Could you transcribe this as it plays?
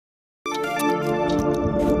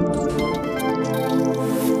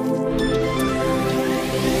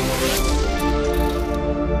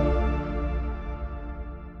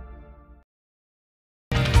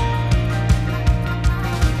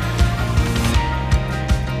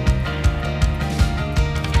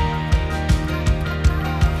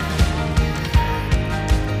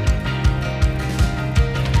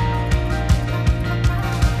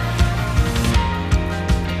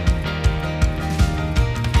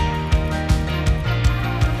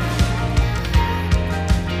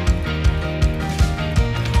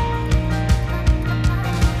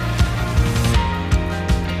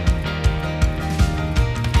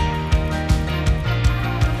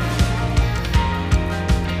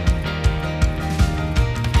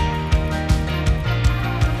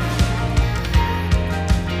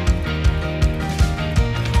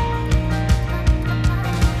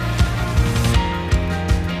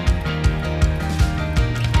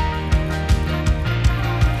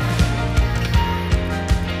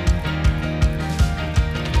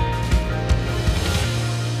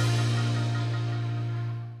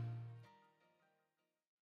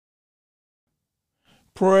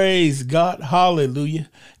Praise God. Hallelujah.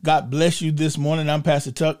 God bless you this morning. I'm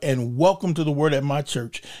Pastor Tuck, and welcome to the Word at my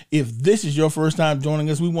church. If this is your first time joining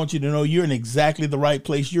us, we want you to know you're in exactly the right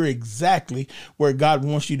place. You're exactly where God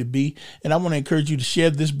wants you to be. And I want to encourage you to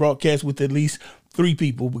share this broadcast with at least 3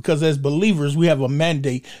 people, because as believers, we have a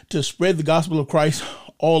mandate to spread the gospel of Christ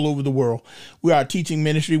all over the world. We are a teaching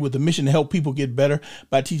ministry with a mission to help people get better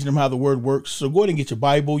by teaching them how the word works. So go ahead and get your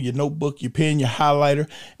Bible, your notebook, your pen, your highlighter,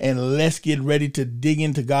 and let's get ready to dig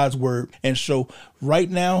into God's word. And so right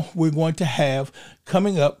now we're going to have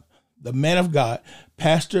coming up the man of God,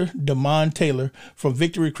 Pastor Damon Taylor from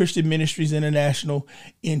Victory Christian Ministries International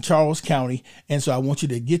in Charles County. And so I want you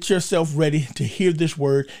to get yourself ready to hear this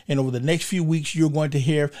word. And over the next few weeks, you're going to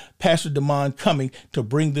hear Pastor Damon coming to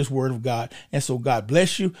bring this word of God. And so God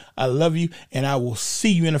bless you. I love you. And I will see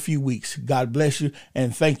you in a few weeks. God bless you.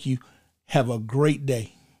 And thank you. Have a great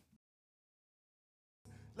day.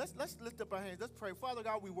 Let's lift up our hands. Let's pray. Father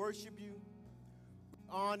God, we worship you.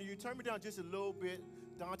 Honor you. Turn me down just a little bit.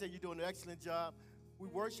 Dante, you're doing an excellent job. We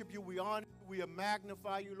worship you. We honor you. We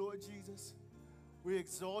magnify you, Lord Jesus. We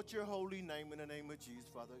exalt your holy name in the name of Jesus,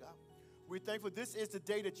 Father God. We're thankful this is the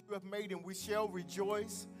day that you have made, and we shall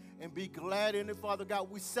rejoice and be glad in it, Father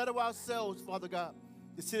God. We settle ourselves, Father God,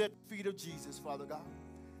 to sit at the feet of Jesus, Father God.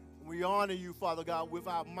 We honor you, Father God, with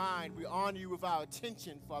our mind. We honor you with our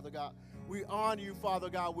attention, Father God. We honor you, Father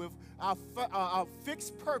God, with our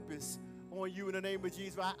fixed purpose on you in the name of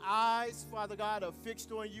Jesus. Our eyes, Father God, are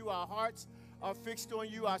fixed on you. Our hearts are fixed on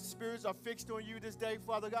you. Our spirits are fixed on you this day,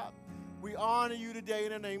 Father God. We honor you today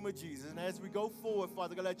in the name of Jesus. And as we go forward,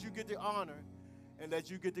 Father God, let you get the honor and let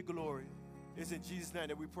you get the glory. It's in Jesus' name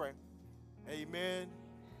that we pray. Amen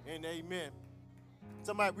and amen.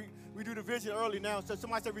 Somebody, we do the vision early now. So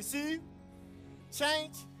somebody say, receive,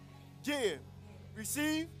 change, give.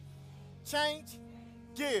 Receive, change,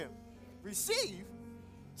 give. Receive,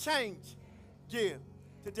 change, give.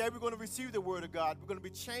 Today we're going to receive the word of God. We're going to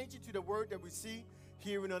be changing to the word that we see,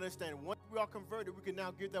 hear, and understand. Once we are converted, we can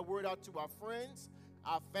now give that word out to our friends,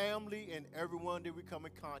 our family, and everyone that we come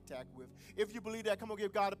in contact with. If you believe that, come on,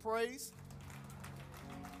 give God a praise.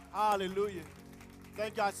 Hallelujah.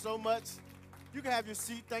 Thank God so much. You can have your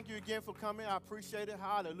seat. Thank you again for coming. I appreciate it.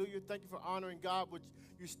 Hallelujah. Thank you for honoring God with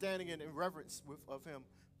you standing in reverence of him.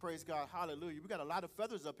 Praise God. Hallelujah. We got a lot of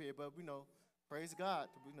feathers up here, but we know. Praise God.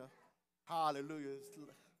 We know. Hallelujah.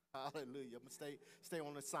 Hallelujah. I'm going to stay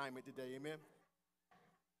on assignment today. Amen.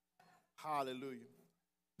 Hallelujah.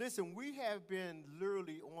 Listen, we have been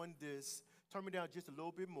literally on this. Turn me down just a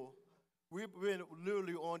little bit more. We've been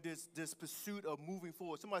literally on this pursuit of moving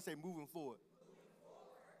forward. Somebody say moving forward.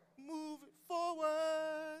 Moving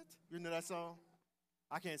forward. You know that song?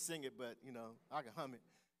 I can't sing it, but, I can hum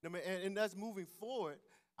it. And that's moving forward.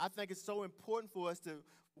 I think it's so important for us to,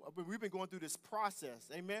 we've been going through this process.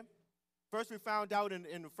 Amen? First, we found out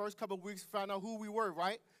in the first couple of weeks, found out who we were,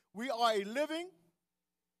 right? We are living.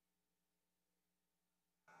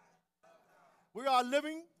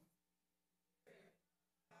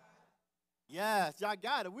 Yes, y'all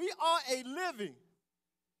got it. We are a living.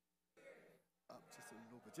 Up just a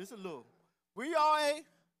little bit, just a little. We are a.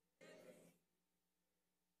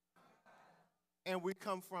 And we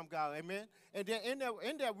come from God, amen? And then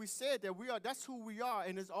in that we said that that's who we are,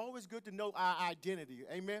 and it's always good to know our identity,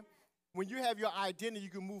 amen? When you have your identity, you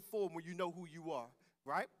can move forward when you know who you are,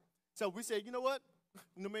 right? So we say, you know what?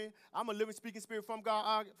 You know what I mean? I'm a living, speaking spirit from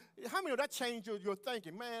God. How many of that changed your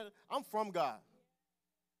thinking? Man, I'm from God.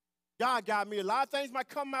 God got me. A lot of things might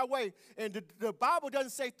come my way, and the Bible doesn't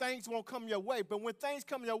say things won't come your way, but when things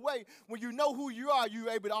come your way, when you know who you are, you're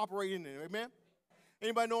able to operate in it, amen?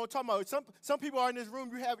 Anybody know what I'm talking about? Some people are in this room,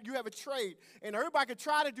 you have a trade, and everybody can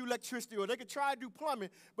try to do electricity or they can try to do plumbing,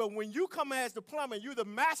 but when you come as the plumber, you're the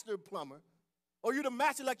master plumber, or you're the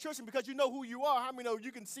master electrician because you know who you are. How many know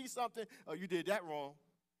you can see something, oh, you did that wrong.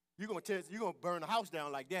 You're gonna burn the house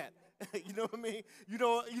down like that. You know what I mean? You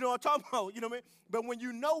know what I'm talking about, you know what I mean? But when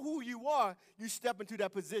you know who you are, you step into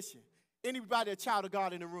that position. Anybody a child of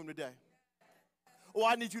God in the room today? Oh,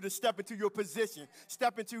 I need you to step into your position,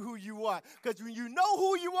 step into who you are. Because when you know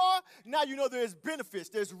who you are, now you know there's benefits,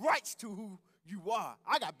 there's rights to who you are.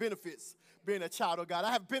 I got benefits being a child of God.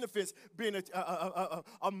 I have benefits being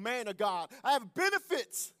a man of God. I have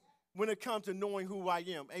benefits when it comes to knowing who I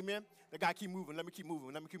am. Amen? The guy keep moving. Let me keep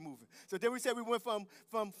moving. Let me keep moving. So then we said we went from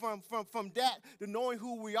that to knowing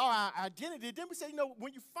who we are, our identity. Then we said,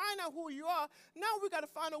 when you find out who you are, now we got to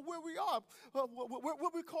find out where we are,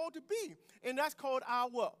 what we're called to be. And that's called our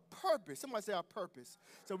what? Purpose. Somebody say our purpose.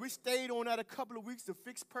 So we stayed on that a couple of weeks to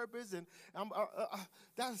fix purpose. And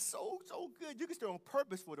that's so good. You can stay on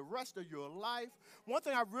purpose for the rest of your life. One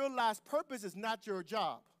thing I realized, purpose is not your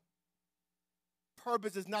job.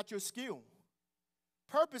 Purpose is not your skill.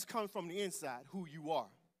 Purpose comes from the inside, who you are.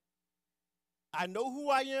 I know who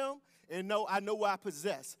I am, and I know what I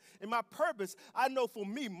possess. And my purpose, I know for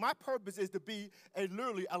me, my purpose is to be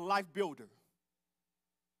literally a life builder.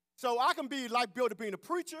 So I can be a life builder being a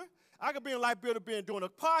preacher. I can be a life builder doing a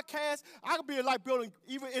podcast. I can be a life builder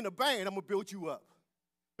even in a band. I'm going to build you up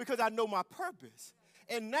because I know my purpose.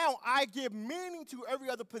 And now I give meaning to every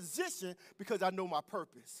other position because I know my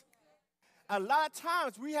purpose. A lot of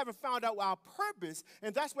times we haven't found out our purpose,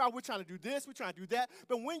 and that's why we're trying to do this, we're trying to do that.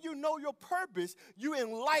 But when you know your purpose, you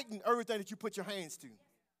enlighten everything that you put your hands to.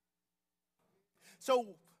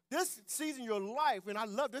 So this season of your life, and I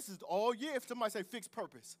love this is all year, if somebody say fixed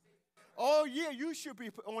purpose. All year you should be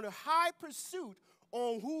on a high pursuit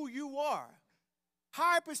on who you are.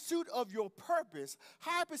 High pursuit of your purpose,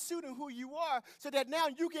 high pursuit of who you are, so that now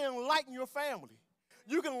you can enlighten your family.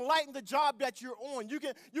 You can lighten the job that you're on. You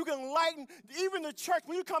can lighten even the church.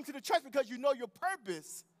 When you come to the church because you know your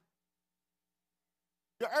purpose.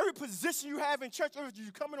 Every position you have in church, if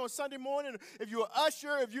you come in on Sunday morning, if you're an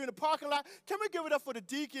usher, if you're in the parking lot, can we give it up for the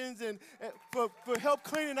deacons and for help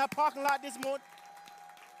cleaning that parking lot this morning?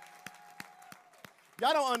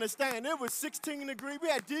 Y'all don't understand. It was 16 degrees. We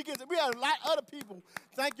had deacons. We had a lot of other people.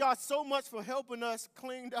 Thank y'all so much for helping us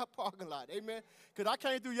clean that parking lot. Amen. Because I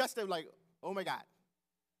came through yesterday like, oh, my God.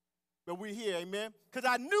 But we're here, amen? Because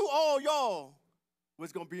I knew all y'all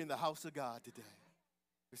was going to be in the house of God today.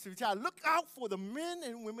 So we try to look out for the men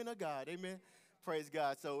and women of God, amen? Praise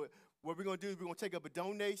God. So what we're going to do is we're going to take up a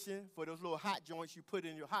donation for those little hot joints you put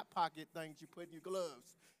in your hot pocket things you put in your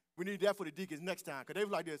gloves. We need that for the deacons next time because they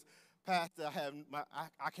was like this, Pastor,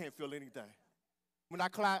 I can't feel anything. When I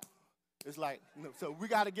clap, it's like, so we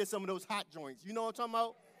got to get some of those hot joints. You know what I'm talking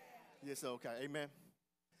about? Yes, okay, amen.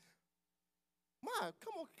 Ma,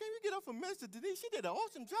 come on, can you get up for Minister Denise? She did an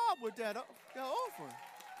awesome job with that offering.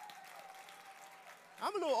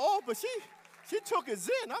 I'm a little old, but she took it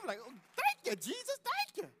in. I'm like, oh, thank you, Jesus,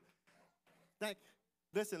 thank you.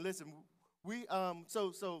 Listen. We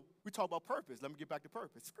so we talk about purpose. Let me get back to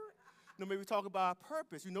purpose. Maybe we talk about our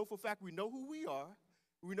purpose. For a fact we know who we are.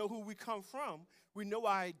 We know who we come from. We know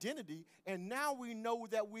our identity, and now we know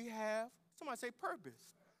that we have. Somebody say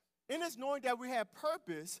purpose. In this knowing that we have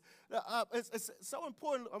purpose, it's so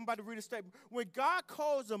important. I'm about to read a statement. When God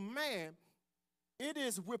calls a man, it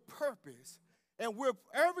is with purpose. And with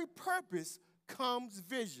every purpose comes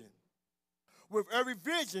vision. With every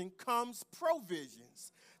vision comes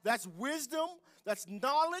provisions. That's wisdom, that's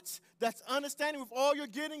knowledge, that's understanding. With all you're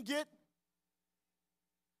getting, get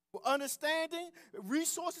understanding,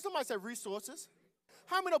 resources. Somebody said resources.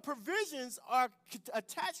 How many provisions are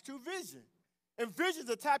attached to vision? And vision is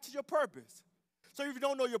attached to your purpose. So if you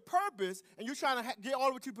don't know your purpose and you're trying to get all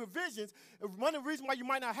the way to provisions, one of the reasons why you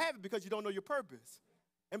might not have it because you don't know your purpose.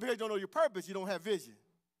 And because you don't know your purpose, you don't have vision.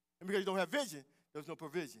 And because you don't have vision, there's no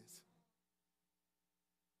provisions.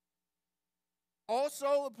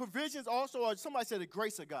 Also, provisions also are, somebody said the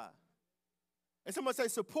grace of God. And somebody say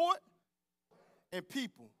support and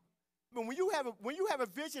people. But when you have a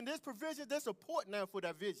vision, there's provision, there's support now for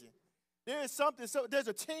that vision. There's something, so there's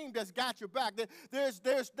a team that's got your back. There's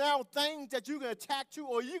now things that you can attack to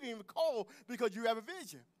or you can even call because you have a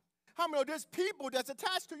vision. How many know there's people that's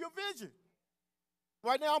attached to your vision?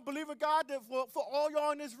 Right now, I'm believing God that for all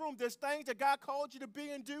y'all in this room, there's things that God called you to be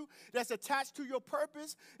and do that's attached to your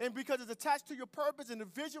purpose. And because it's attached to your purpose and the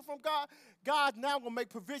vision from God, God's now going to make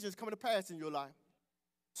provisions coming to pass in your life.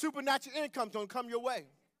 Supernatural income's going to come your way.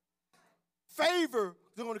 Favor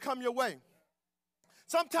is going to come your way.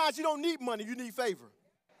 Sometimes you don't need money, you need favor.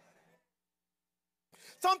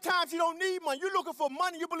 Sometimes you don't need money. You're looking for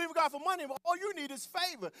money, you believe in God for money, but all you need is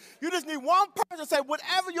favor. You just need one person to say,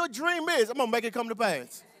 whatever your dream is, I'm going to make it come to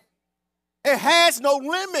pass. It has no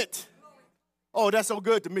limit. Oh, that's so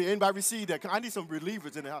good to me. Anybody receive that? I need some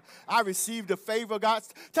relievers in the house. I received the favor of God.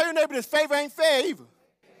 Tell your neighbor this favor ain't fair either.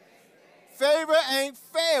 Favor ain't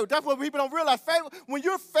fair. That's what people don't realize. Favor, when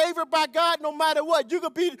you're favored by God, no matter what, you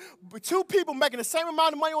could be two people making the same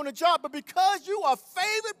amount of money on a job, but because you are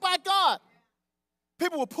favored by God,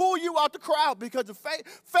 people will pull you out the crowd because of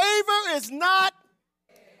favor is not.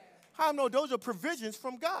 How I know those are provisions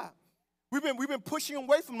from God. We've been pushing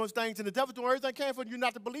away from those things, and the devil's doing everything he can for you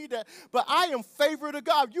not to believe that. But I am favored of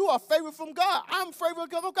God. You are favored from God. I'm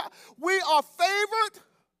favored of God. We are favored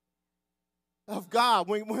of God.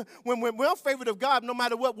 When I'm favored of God, no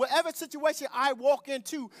matter what, whatever situation I walk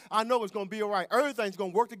into, I know it's going to be all right. Everything's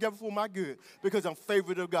going to work together for my good because I'm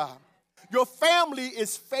favored of God. Your family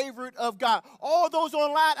is favored of God. All those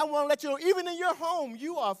online, I want to let you know, even in your home,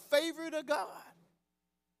 you are favored of God.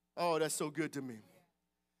 Oh, that's so good to me.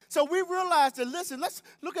 So we realize that, listen, let's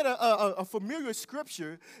look at a familiar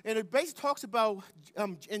scripture, and it basically talks about,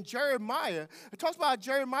 in Jeremiah, it talks about how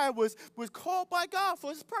Jeremiah was called by God for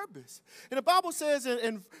his purpose. And the Bible says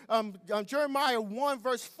in Jeremiah 1,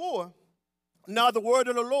 verse 4, now the word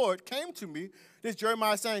of the Lord came to me, this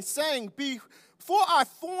Jeremiah saying, before I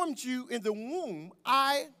formed you in the womb,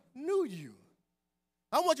 I knew you.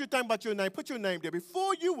 I want you to think about your name. Put your name there.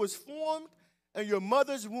 Before you was formed in your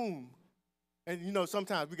mother's womb, and you know,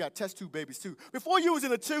 sometimes we got test tube babies too. Before you was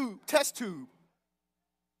in a test tube,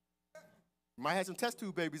 might have some test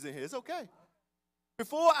tube babies in here. It's okay.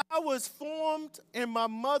 Before I was formed in my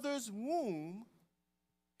mother's womb,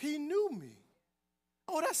 he knew me.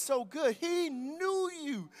 Oh, that's so good. He knew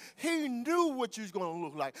you. He knew what you was going to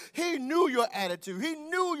look like. He knew your attitude. He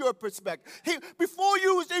knew your perspective. Before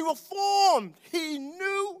you was even formed, he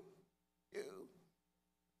knew you.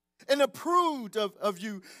 And approved of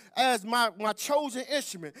you as my chosen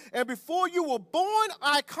instrument. And before you were born,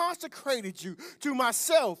 I consecrated you to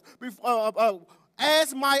myself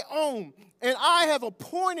as my own. And I have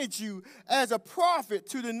appointed you as a prophet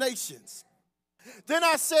to the nations. Then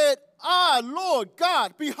I said, Lord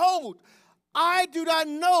God, behold, I do not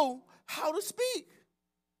know how to speak,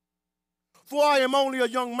 for I am only a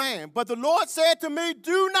young man. But the Lord said to me,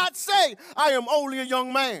 do not say, I am only a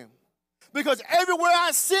young man. Because everywhere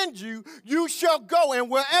I send you, you shall go, and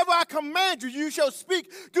wherever I command you, you shall speak.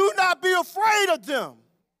 Do not be afraid of them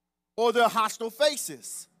or their hostile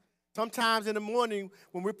faces. Sometimes in the morning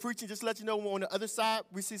when we're preaching, just to let you know, on the other side,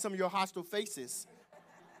 we see some of your hostile faces.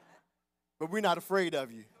 But we're not afraid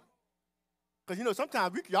of you. Because, you know,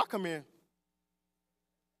 sometimes y'all come in.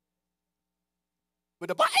 But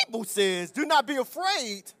the Bible says, do not be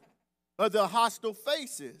afraid of the hostile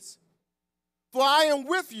faces. For I am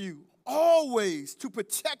with you always to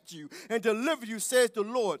protect you and deliver you, says the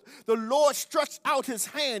Lord. The Lord stretched out his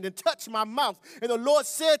hand and touched my mouth. And the Lord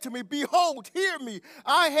said to me, behold, hear me.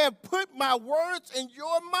 I have put my words in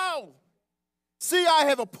your mouth. See, I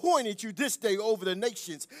have appointed you this day over the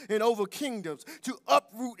nations and over kingdoms to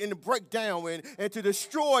uproot and break down and to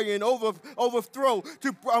destroy and overthrow,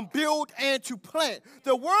 to build and to plant.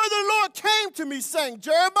 The word of the Lord came to me saying,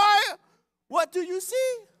 Jeremiah, what do you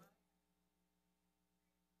see?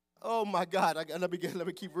 Oh, my God. Let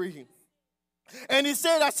me keep reading. And he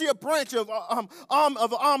said, I see a branch of an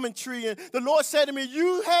almond tree. And the Lord said to me,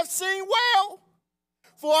 you have seen well.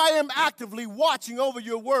 For I am actively watching over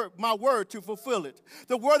my word to fulfill it.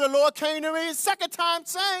 The word of the Lord came to me a second time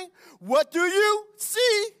saying, what do you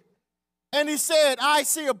see? And he said, I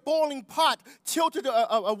see a boiling pot tilted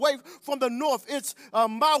away from the north, its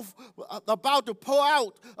mouth about to pour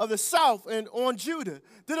out of the south and on Judah.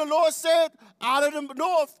 Then the Lord said, out of the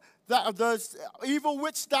north, the evil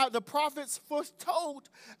which the prophets foretold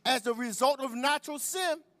as the result of natural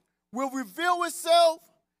sin will reveal itself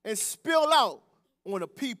and spill out on the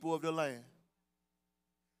people of the land.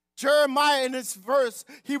 Jeremiah, in this verse,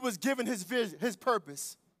 he was given his vision, his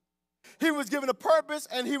purpose. He was given a purpose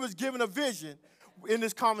and he was given a vision in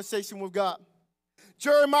this conversation with God.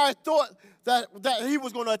 Jeremiah thought that he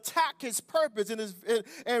was going to attack his purpose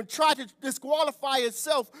and try to disqualify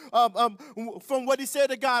himself from what he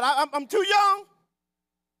said to God. I'm too young.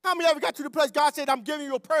 How many ever got to the place God said, I'm giving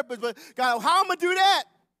you a purpose, but God, how am I going to do that?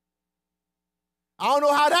 I don't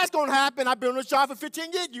know how that's going to happen. I've been on this job for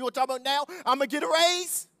 15 years. You going to talk about now I'm going to get a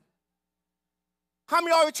raise? How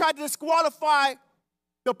many already tried to disqualify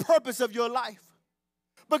the purpose of your life?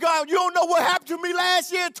 But God, you don't know what happened to me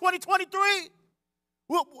last year in 2023.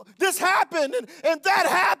 Well, this happened and that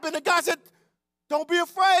happened. And God said, don't be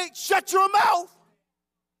afraid. Shut your mouth.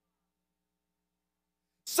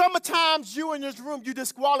 Sometimes you in this room, you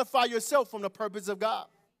disqualify yourself from the purpose of God.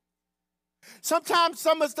 Sometimes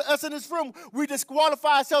some of us in this room, we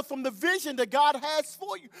disqualify ourselves from the vision that God has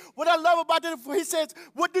for you. What I love about it, he says,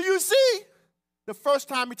 what do you see? The first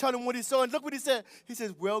time he told him what he saw, and look what he said. He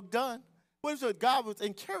says, well done. God was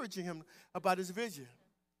encouraging him about his vision.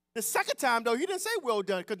 The second time, though, he didn't say well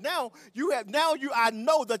done, because I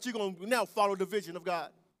know that you're going to now follow the vision of God.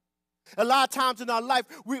 A lot of times in our life,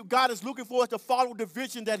 God is looking for us to follow the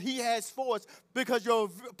vision that he has for us, because your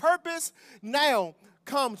purpose now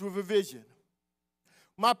comes with a vision.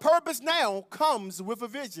 My purpose now comes with a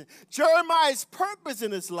vision. Jeremiah's purpose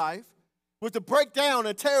in his life was to break down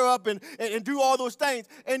and tear up and do all those things.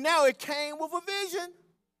 And now it came with a vision.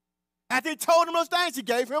 After he told him those things, he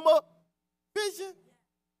gave him a vision.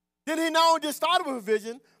 Then he not only just started with a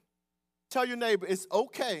vision, tell your neighbor it's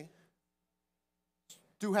okay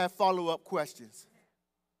to have follow-up questions.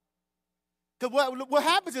 Because what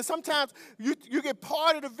happens is sometimes you get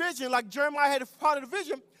part of the vision, like Jeremiah had a part of the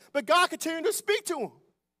vision, but God continued to speak to him.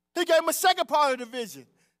 He gave him a second part of the vision.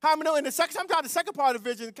 How many know? Sometimes the second part of the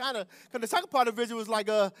vision because the second part of the vision was like,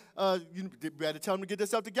 you better tell him to get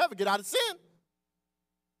themselves together, get out of sin.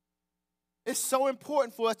 It's so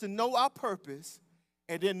important for us to know our purpose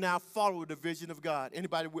and then now follow the vision of God.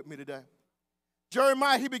 Anybody with me today?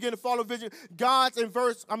 Jeremiah, he began to follow vision. God in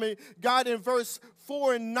verse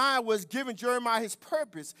 4 and 9 was giving Jeremiah his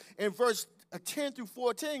purpose. In verse 10 through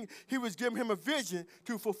 14, he was giving him a vision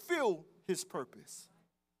to fulfill his purpose.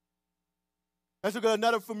 Let's look at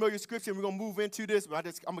another familiar scripture, and we're going to move into this. But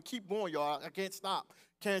I'm going to keep going, y'all. I can't stop.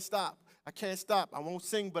 I can't stop. I won't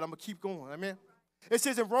sing, but I'm going to keep going. Amen. It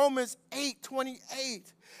says in Romans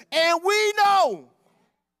 8:28, and we know.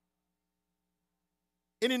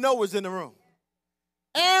 Any knowers in the room?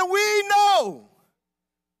 And we know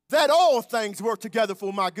that all things work together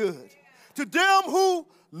for my good. To them who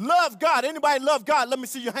love God. Anybody love God? Let me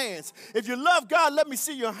see your hands. If you love God, let me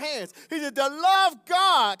see your hands. He said, to love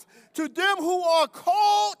God, to them who are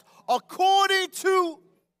called according to.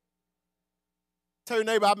 Tell your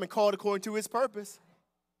neighbor, I've been called according to his purpose.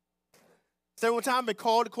 Say one time, I've been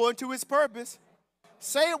called according to his purpose.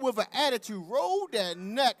 Say it with an attitude. Roll that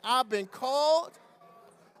neck. I've been called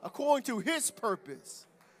according to his purpose.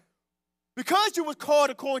 Because you were called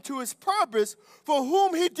according to his purpose, for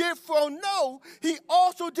whom he did foreknow, he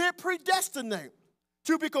also did predestinate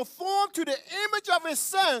to be conformed to the image of his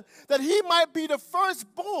son, that he might be the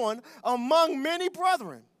firstborn among many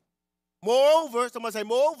brethren. Moreover, somebody say,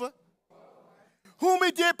 moreover, whom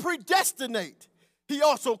he did predestinate, he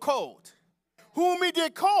also called. Whom he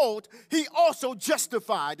did called, he also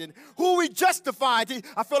justified. And who he justified,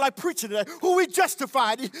 I feel like preaching today. Who he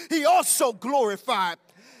justified, he also glorified.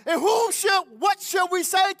 And what shall we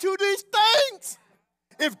say to these things?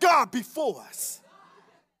 If God be for us.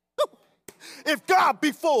 If God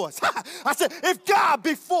be for us. I said, if God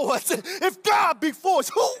be for us. If God be for us,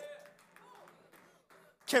 who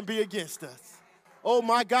can be against us? Oh,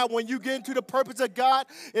 my God, when you get into the purpose of God,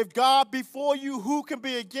 if God be for you, who can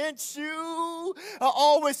be against you? I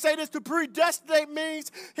always say this, to predestinate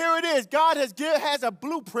means, here it is, God has a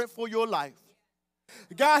blueprint for your life.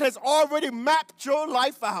 God has already mapped your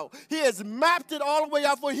life out. He has mapped it all the way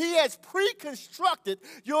out for you. He has pre-constructed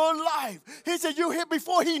your life. He said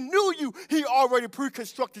before he knew you, he already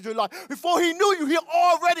pre-constructed your life. Before he knew you, he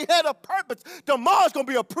already had a purpose. Tomorrow's going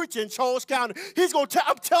to be a preacher in Charles County. He's going to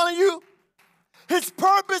I'm telling you, his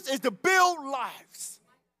purpose is to build lives.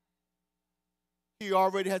 He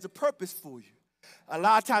already has a purpose for you. A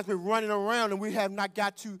lot of times we're running around and we have not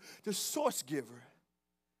got to the source giver.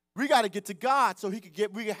 We got to get to God so we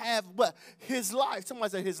can have what? His life. Somebody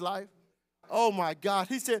say his life. Oh, my God.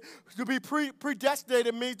 He said to be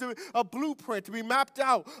predestinated means to be a blueprint, to be mapped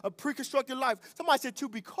out, a pre-constructed life. Somebody said to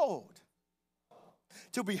be called,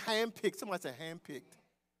 to be handpicked. Somebody said handpicked.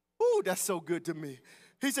 Ooh, that's so good to me.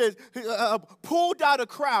 He says, pulled out of a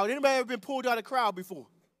crowd. Anybody ever been pulled out of a crowd before?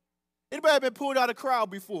 Anybody ever been pulled out of a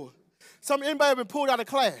crowd before? Anybody ever been pulled out of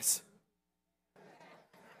class?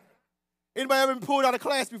 Anybody ever been pulled out of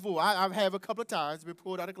class before? I have a couple of times been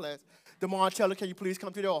pulled out of class. DeMon Teller, can you please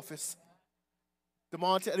come to the office?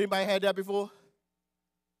 DeMon Teller, anybody had that before?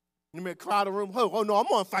 You mean crowd the room? Oh, no, I'm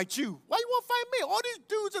going to fight you. Why you want to fight me? All these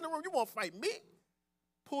dudes in the room, you want to fight me?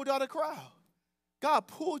 Pulled out of the crowd. God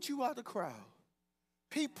pulled you out of the crowd.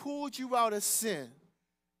 He pulled you out of sin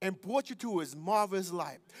and brought you to his marvelous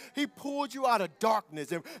light. He pulled you out of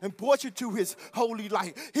darkness and brought you to his holy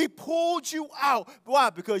light. He pulled you out. Why?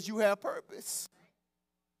 Because you have purpose.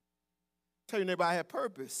 Tell your neighbor, I have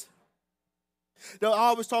purpose. I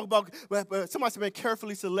always talk about somebody's been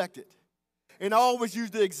carefully selected. And I always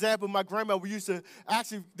use the example, my grandmother used to,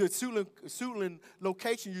 actually the Suitland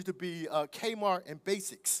location used to be Kmart and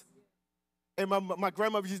Basics. And my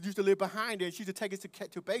grandmother used to live behind there. She used to take us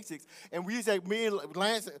to Basics. And we used to, me and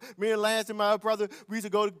Lance and my brother, we used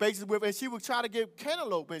to go to Basics with her. And she would try to get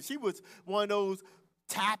cantaloupe. And she was one of those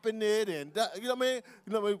tapping it and, you know what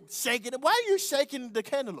I mean? Shaking it. Why are you shaking the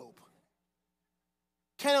cantaloupe?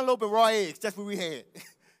 Cantaloupe and raw eggs. That's what we had.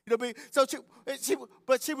 You know what I mean? So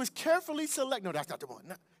but she was carefully selected. No, that's not the one.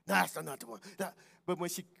 No, No, that's not the one. But when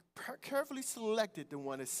she carefully selected the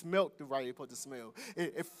one that smelled the right it supposed to smell,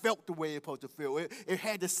 it felt the way it supposed to feel. It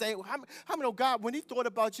had the same. How many know God, when he thought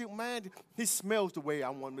about you, man, he smells the way I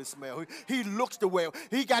want him to smell. He looks the way.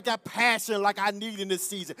 He got that passion like I need in this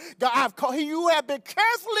season. God, you have been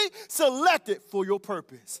carefully selected for your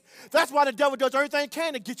purpose. That's why the devil does everything he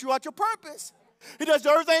can to get you out your purpose. He does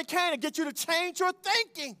everything he can to get you to change your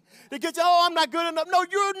thinking. To get you, oh, I'm not good enough. No,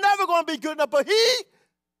 you're never going to be good enough. But he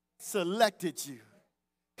selected you.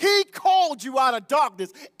 He called you out of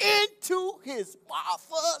darkness into his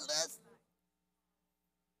marvelous.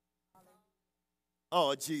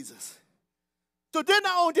 Oh, Jesus. So then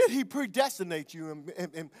not only did he predestinate you,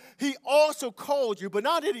 and he also called you, but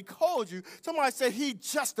not that he called you, somebody said he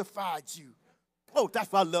justified you. Oh,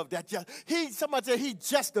 that's why I love that. Somebody said he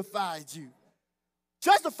justified you.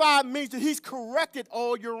 Justified means that he's corrected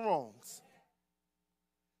all your wrongs.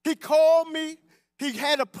 He called me. He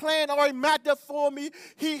had a plan already mapped up for me.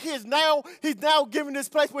 He's now given this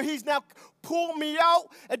place where he's now pulled me out.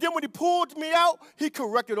 And then when he pulled me out, he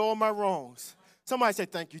corrected all my wrongs. Somebody say,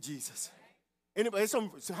 thank you, Jesus. Anybody, how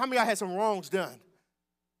many of y'all had some wrongs done?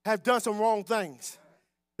 Have done some wrong things?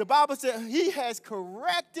 The Bible said he has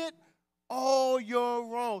corrected all your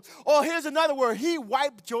wrongs. Or here's another word. He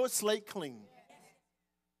wiped your slate clean.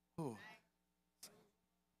 Ooh.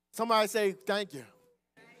 Somebody say, thank you.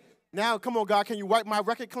 Now, come on, God, can you wipe my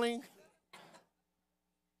record clean?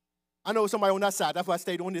 I know somebody on that side. That's why I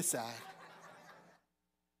stayed on this side.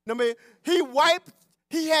 I mean, he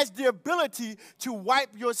has the ability to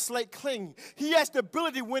wipe your slate clean. He has the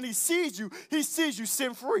ability when he sees you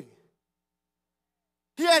sin-free.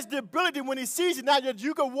 He has the ability when he sees you now that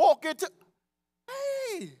you can walk into,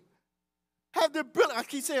 have the ability. I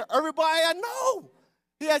keep saying everybody I know.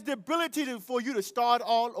 He has the ability for you to start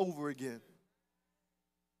all over again.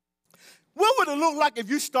 What would it look like if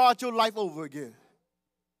you start your life over again?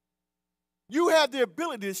 You have the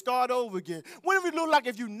ability to start over again. What would it look like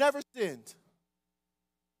if you never sinned?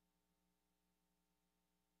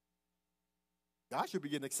 God should be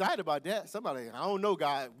getting excited about that. Somebody, I don't know,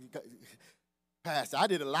 God. Pastor, I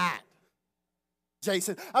did a lot.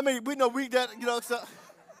 Jason, I mean, we know we done,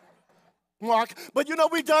 Mark, but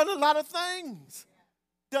we done a lot of things.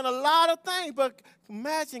 Done a lot of things, but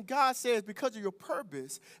imagine God says, because of your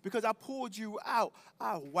purpose, because I pulled you out,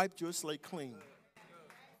 I wiped your slate clean.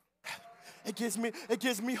 It gives me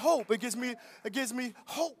hope. It gives me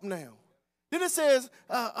hope now. Then it says,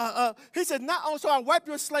 he said, not only so I wipe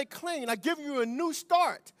your slate clean, I give you a new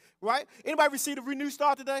start, right? Anybody receive a renewed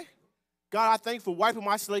start today? God, I thank you for wiping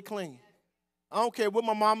my slate clean. I don't care what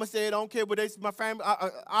my mama said. I don't care what my family.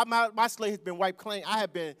 My slate has been wiped clean. I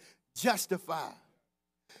have been justified.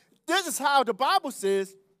 This is how the Bible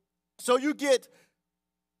says, so you get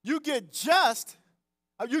justified,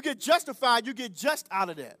 you get just out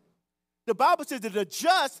of that. The Bible says that the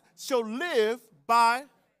just shall live by,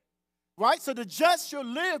 right? So the just shall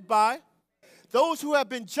live by those who have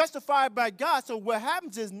been justified by God. So what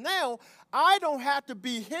happens is now I don't have to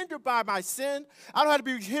be hindered by my sin. I don't have to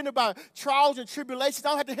be hindered by trials and tribulations.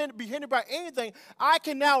 I don't have to be hindered by anything. I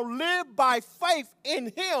can now live by faith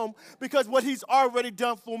in him because what he's already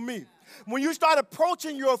done for me. When you start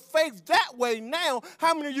approaching your faith that way now,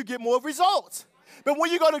 how many of you get more results? But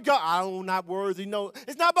when you go to God, I'm not worthy. No,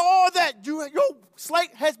 it's not about all that. Your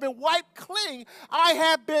slate has been wiped clean. I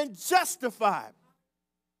have been justified.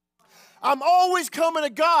 I'm always coming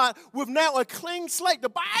to God with now a clean slate.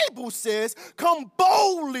 The Bible says, come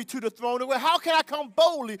boldly to the throne. How can I come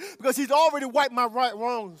boldly? Because he's already wiped my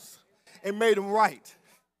wrongs and made them right.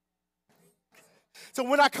 So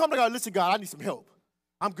when I come to God, listen, God, I need some help.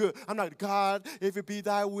 I'm good. I'm not, God, if it be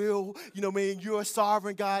thy will, you're a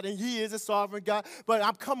sovereign God, and he is a sovereign God. But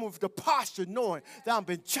I'm coming with the posture knowing that I've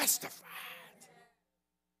been justified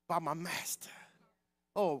by my master.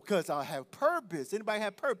 Oh, because I have purpose. Anybody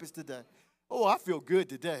have purpose today? Oh, I feel good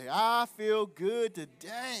today. I feel good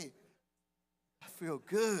today. I feel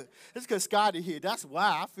good. It's because Scotty here. That's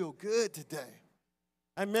why I feel good today.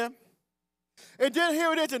 Amen. And then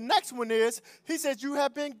here it is. The next one is, he says, you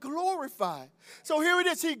have been glorified. So here it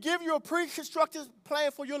is. He give you a pre-constructed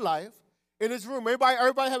plan for your life in his room.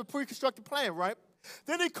 Everybody have a pre-constructed plan, right?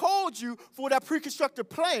 Then he called you for that pre-constructed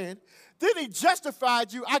plan. Then he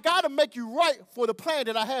justified you. I got to make you right for the plan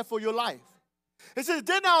that I have for your life. It says,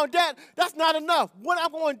 then on that, that's not enough. What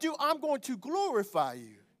I'm going to do, I'm going to glorify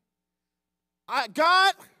you.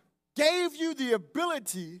 God gave you the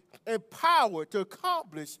ability and power to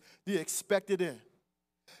accomplish the expected end.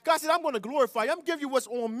 God said, I'm going to glorify you. I'm going to give you what's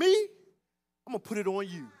on me. I'm going to put it on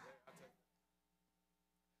you.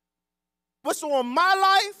 What's on my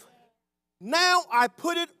life, Now I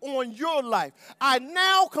put it on your life. I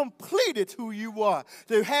now completed who you are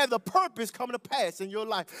to have the purpose come to pass in your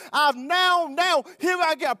life. I've now, here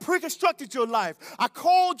I get, pre-constructed your life. I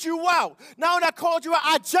called you out. Now that I called you out,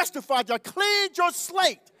 I justified you. I cleaned your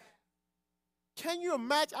slate. Can you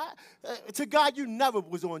imagine? To God, you never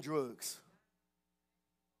was on drugs.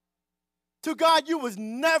 To God, you was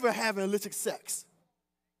never having illicit sex.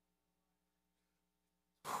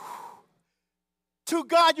 To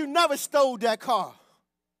God, you never stole that car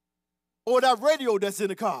or that radio that's in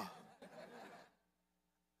the car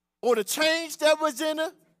or the change that was in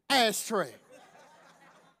the ashtray.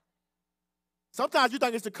 Sometimes you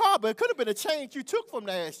think it's the car, but it could have been a change you took from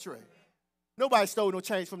the ashtray. Nobody stole no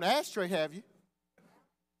change from the ashtray, have you?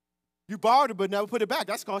 You borrowed it but never put it back.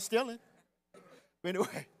 That's called stealing. But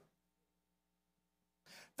anyway.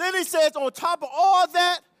 Then he says, on top of all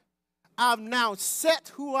that, I've now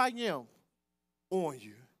set who I am on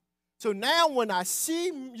you. So now when I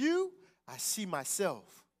see you, I see myself.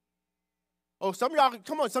 Oh, some of y'all,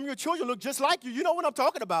 come on, some of your children look just like you. You know what I'm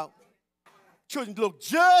talking about. Children look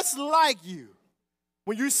just like you.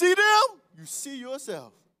 When you see them, you see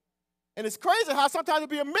yourself. And it's crazy how sometimes it'll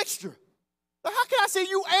be a mixture. Like, how can I see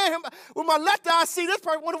you and him? With my left eye, I see this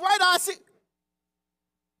person. With the right eye, I see.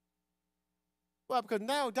 Well, because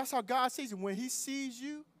now that's how God sees you. When he sees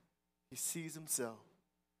you, he sees himself.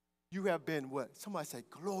 You have been what? Somebody say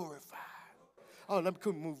glorified. Oh, let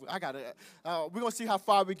me move. I got it. We're going to see how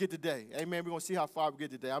far we get today. Amen. We're going to see how far we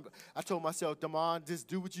get today. I told myself, Damon, just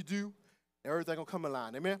do what you do, and everything going to come in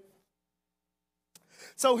line. Amen.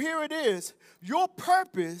 So here it is. Your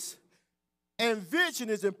purpose and vision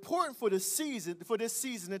is important for this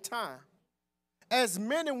season of time. As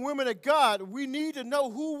men and women of God, we need to know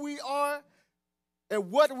who we are and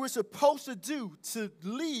what we're supposed to do to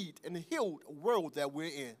lead and heal the world that we're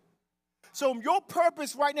in. So your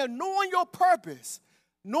purpose right now, knowing your purpose,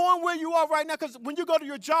 knowing where you are right now, because when you go to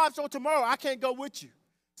your job, so tomorrow, I can't go with you.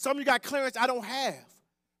 Some of you got clearance I don't have.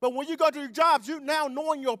 But when you go to your jobs, you now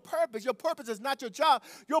knowing your purpose is not your job.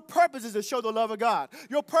 Your purpose is to show the love of God.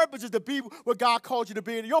 Your purpose is to be what God called you to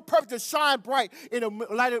be. Your purpose is to shine bright in the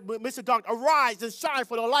light of Mr. Dark. Arise and shine,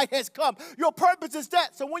 for the light has come. Your purpose is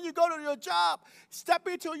that. So when you go to your job, step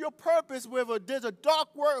into your purpose where there's a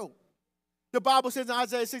dark world. The Bible says in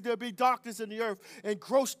Isaiah 6, there'll be darkness in the earth and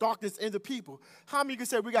gross darkness in the people. How many can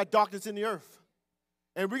say we got darkness in the earth?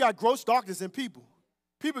 And we got gross darkness in people.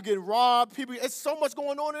 People getting robbed. It's so much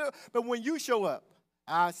going on there. But when you show up,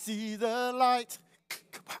 I see the light.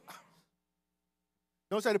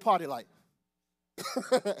 Don't say the party light.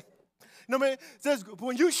 No, man. It says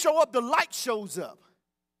when you show up, the light shows up.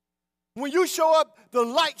 When you show up, the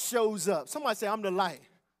light shows up. Somebody say, I'm the light.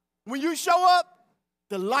 When you show up,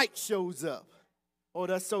 the light shows up. Oh,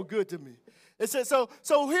 that's so good to me. It says,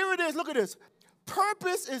 so here it is. Look at this.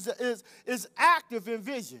 Purpose is active in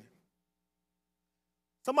vision.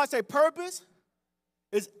 Somebody say purpose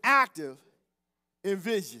is active in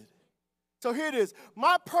vision. So here it is.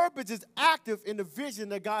 My purpose is active in the vision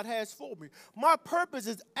that God has for me. My purpose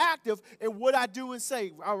is active in what I do and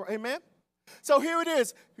say. Amen? So here it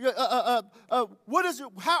is.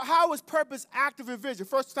 How is purpose active in vision?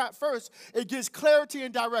 First, it gives clarity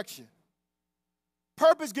and direction.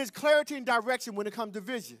 Purpose gives clarity and direction when it comes to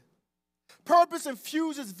vision. Purpose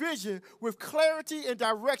infuses vision with clarity and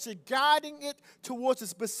direction, guiding it towards a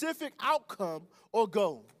specific outcome or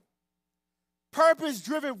goal.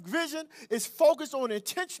 Purpose-driven vision is focused and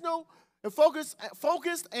intentional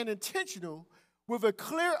with a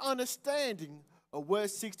clear understanding of what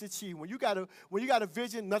it seeks to achieve. When you got a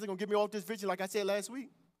vision, nothing gonna get me off this vision. Like I said last week,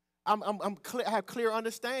 I have clear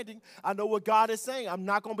understanding. I know what God is saying. I'm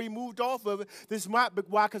not gonna be moved off of it. This might be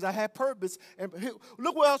why, because I have purpose. And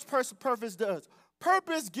look what else purpose does.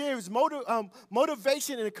 Purpose gives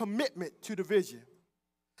motivation and a commitment to the vision.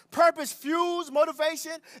 Purpose fuels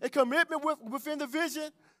motivation and commitment within the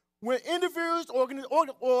vision. When individuals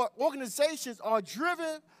or organizations are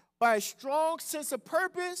driven by a strong sense of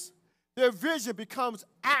purpose, their vision becomes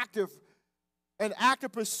active, an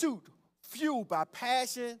active pursuit, fueled by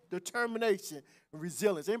passion, determination, and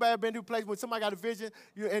resilience. Anybody ever been to a place when somebody got a vision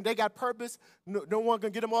and they got purpose? No one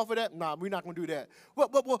can get them off of that? Nah, we're not going to do that.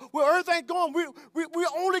 Well, everything's going. We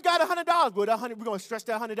only got $100. Well, that $100, we're going to stretch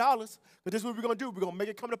that $100. But this is what we're going to do. We're going to make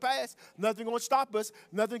it come to pass. Nothing's going to stop us.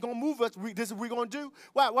 Nothing's going to move us. This is what we're going to do.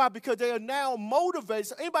 Why? Because they are now motivated.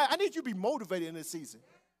 So anybody, I need you to be motivated in this season.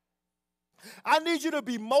 I need you to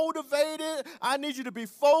be motivated. I need you to be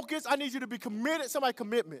focused. I need you to be committed. Somebody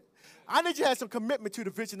commitment. I need you to have some commitment to the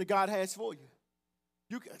vision that God has for you.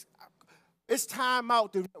 It's time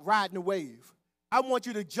out to ride the wave. I want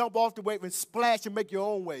you to jump off the wave and splash and make your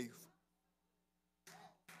own wave.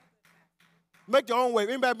 Make your own wave.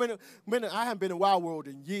 Anybody I haven't been in Wild World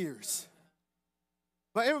in years.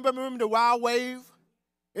 But everybody remember the wild wave?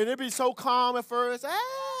 And it'd be so calm at first.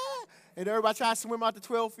 And everybody try to swim out to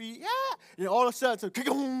 12 feet. And all of a sudden,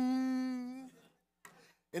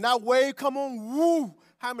 and that wave come on, woo.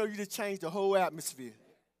 How many of you just changed the whole atmosphere?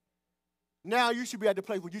 Now you should be at the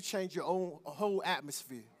place where you change your own whole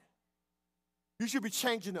atmosphere. You should be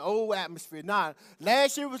changing the whole atmosphere. Now,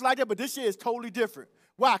 last year was like that, but this year is totally different.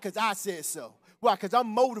 Why? Because I said so. Why? Because I'm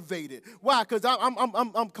motivated. Why? Because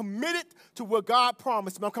I'm committed to what God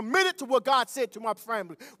promised me. I'm committed to what God said to my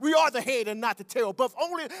family. We are the head and not the tail. But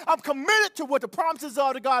only I'm committed to what the promises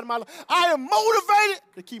are to God in my life. I am motivated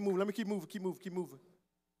to keep moving. Let me keep moving.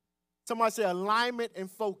 Somebody say alignment and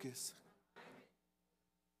focus.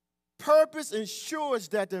 Purpose ensures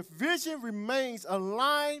that the vision remains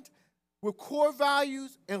aligned with core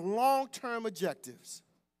values and long-term objectives.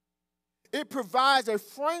 It provides a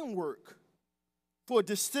framework for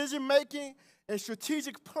decision-making and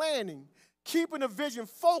strategic planning, keeping the vision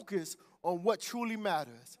focused on what truly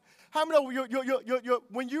matters. How many of you,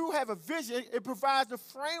 when you have a vision, it provides a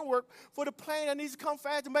framework for the plan that needs to come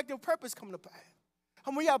fast to make the purpose come to pass.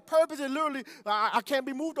 How many have purpose and literally, I can't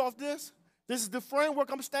be moved off this. This is the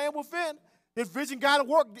framework I'm staying within. This vision got to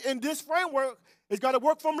work in this framework. It's got to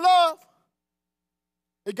work from love.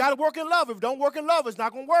 It got to work in love. If it don't work in love, it's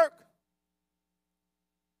not going to work.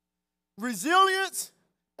 Resilience,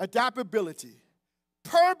 adaptability.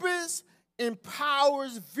 Purpose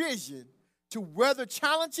empowers vision to weather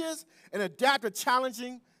challenges and adapt to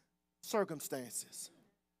challenging circumstances.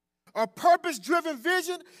 A purpose-driven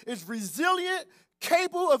vision is resilient,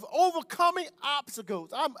 capable of overcoming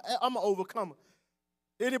obstacles. I'm an overcomer.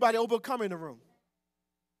 Anybody overcome in the room?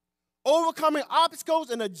 Overcoming obstacles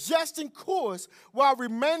and adjusting course while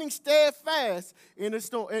remaining steadfast in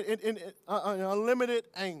an unlimited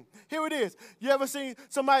aim. Here it is. You ever seen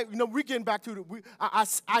somebody, we getting back to I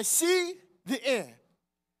see the end.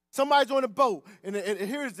 Somebody's on a boat, and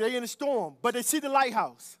here it is, they're in a storm, but they see the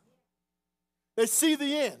lighthouse. They see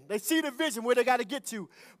the end. They see the vision where they got to get to.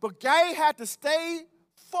 But Guy had to stay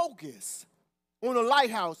focused on the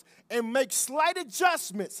lighthouse and make slight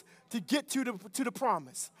adjustments to get to the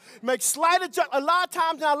promise. Make slight adjustments. A lot of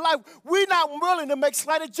times in our life, we're not willing to make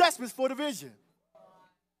slight adjustments for the vision.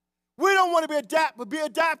 We don't want to be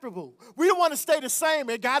adaptable. We don't want to stay the same.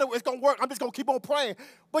 And God, it's going to work. I'm just going to keep on praying.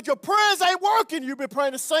 But your prayers ain't working. You've been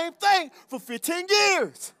praying the same thing for 15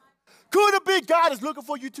 years. Could it be God is looking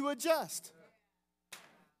for you to adjust?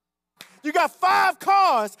 You got 5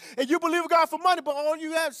 cars, and you believe in God for money, but all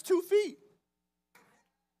you have is 2 feet.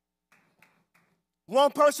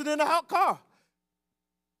 One person in the car.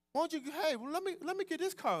 Why don't you, hey, well, let me get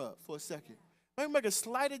this car up for a second. Let me make a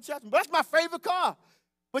slight adjustment. That's my favorite car,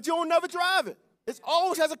 but you don't never drive it. It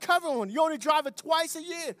always has a cover on it. You only drive it twice a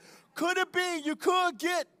year. Could it be you could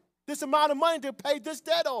get this amount of money to pay this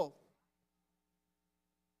debt off?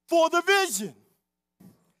 For the vision.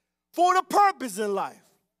 For the purpose in life.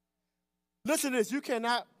 Listen to this. Listen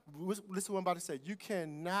to what I'm about to say. You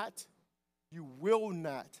will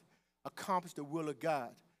not accomplish the will of God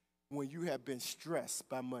when you have been stressed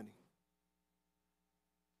by money.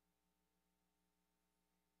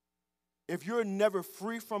 If you're never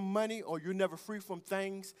free from money or you're never free from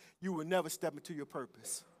things, you will never step into your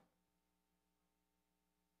purpose.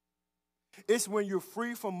 It's when you're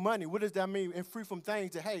free from money. What does that mean? And free from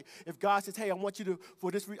things that, hey, if God says, hey, I want you to,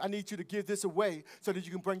 I need you to give this away so that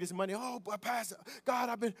you can bring this money. Oh, but Pastor,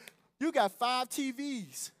 God, you got 5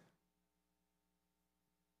 TVs.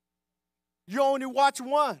 You only watch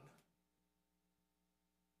one.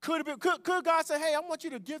 Could God say, hey, I want you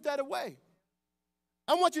to give that away?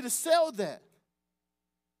 I want you to sell that.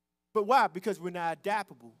 But why? Because we're not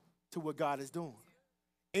adaptable to what God is doing.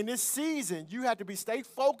 In this season, you have to stay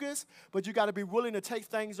focused, but you got to be willing to take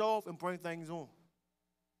things off and bring things on.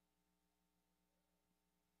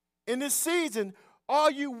 In this season, what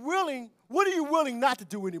are you willing not to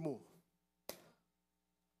do anymore?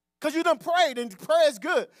 Because you done prayed, and prayer is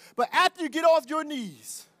good. But after you get off your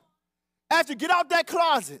knees, after you get out that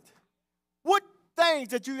closet, what things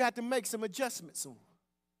that you have to make some adjustments on?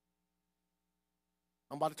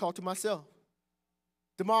 I'm about to talk to myself.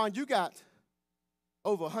 Damon, you got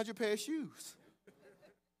over 100 pair of shoes.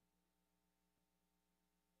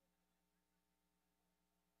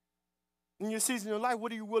 In your season of your life,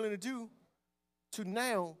 what are you willing to do to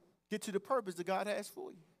now get to the purpose that God has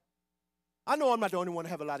for you? I know I'm not the only one to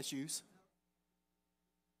have a lot of shoes.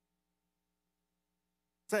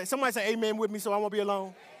 Somebody say amen with me so I won't be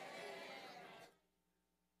alone.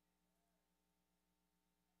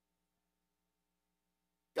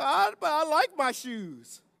 God, but I like my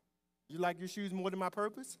shoes. You like your shoes more than my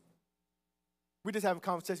purpose? We just have a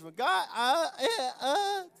conversation with God.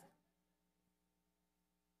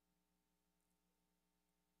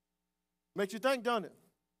 Makes you think, don't it?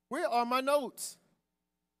 Where are my notes?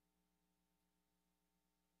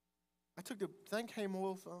 I took the thing came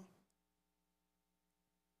off. All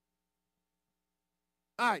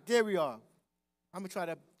right, there we are. I'm going to try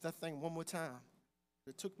that thing one more time.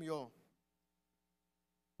 It took me off.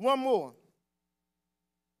 One more.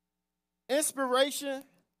 Inspiration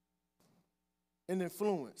and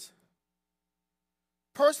influence.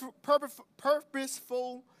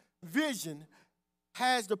 Purposeful vision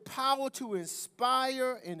has the power to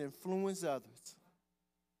inspire and influence others.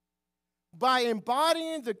 By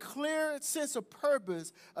embodying the clear sense of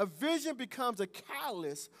purpose, a vision becomes a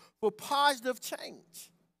catalyst for positive change,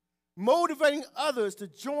 motivating others to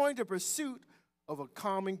join the pursuit of a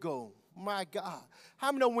common goal. My God.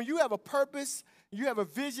 How many know when you have a purpose, you have a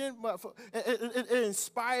vision, it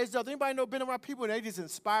inspires others? Anybody know been around people and they just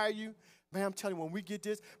inspire you? Man, I'm telling you, when we get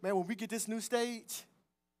this new stage,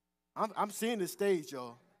 I'm seeing this stage,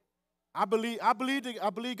 y'all. I believe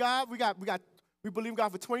God. We believe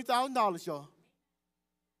God for $20,000, y'all.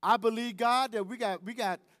 I believe God that we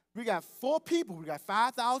got 4 people. We got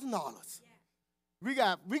 $5,000. We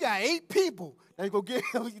got 8 people that go get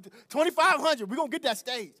 $2,500. We're gonna get that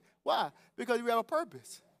stage. Why? Because we have a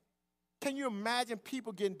purpose. Can you imagine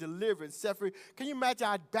people getting delivered and set free? Can you imagine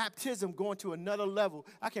our baptism going to another level?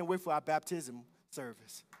 I can't wait for our baptism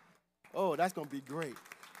service. Oh, that's gonna be great.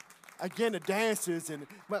 Again, the dancers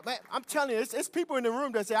but man, I'm telling you, it's people in the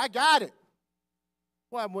room that say, "I got it."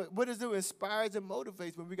 Why? What does it inspires and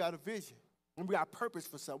motivates when we got a vision, when we got a purpose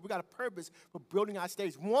for something? We got a purpose for building our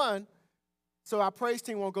stage. One, so our praise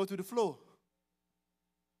team won't go through the floor.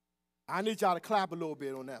 I need y'all to clap a little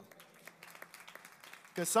bit on that.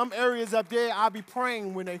 Because some areas up there, I'll be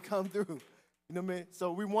praying when they come through. You know what I mean?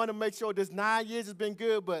 So we want to make sure this 9 years has been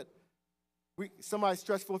good, but somebody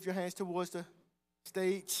stretch forth your hands towards the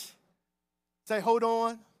stage. Say, hold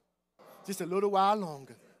on. Just a little while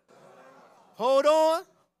longer. Hold on.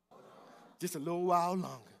 Just a little while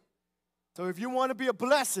longer. So if you want to be a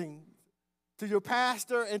blessing to your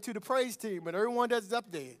pastor and to the praise team and everyone that's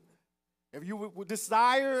up there, if you would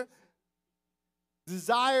desire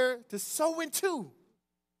to sow into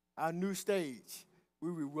our new stage,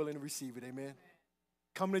 we will be willing to receive it. Amen.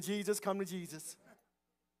 Come to Jesus. Come to Jesus.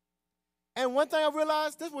 And one thing I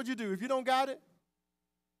realized, this is what you do. If you don't got it,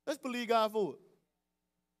 let's believe God for it.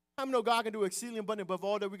 How many know God can do exceedingly abundant above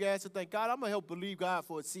all that we can ask to thank God? I'm going to help believe God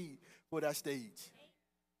for a seed for that stage.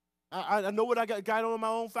 I know what I got on my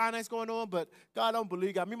own finance going on, but God, I don't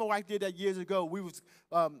believe God. Me and my wife did that years ago.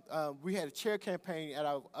 We had a chair campaign at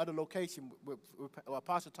our other location with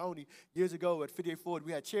Apostle Tony years ago at 5840.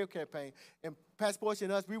 We had a chair campaign. And Pastor Portia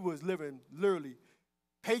and us, we was living literally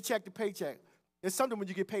paycheck to paycheck. It's something when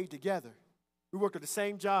you get paid together. We work at the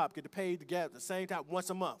same job, get paid together at the same time once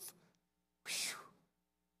a month. Whew.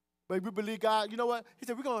 But we believe God. You know what? He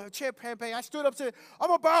said, we're going to have a chair campaign. I stood up and said, I'm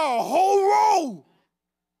going to buy a whole row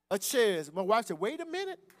of chairs. My wife said, wait a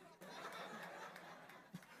minute.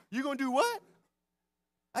 You going to do what?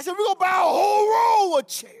 I said, we're going to buy a whole row of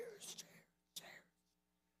chairs.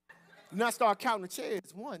 And I start counting the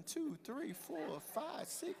chairs. 1, 2, 3, 4, 5,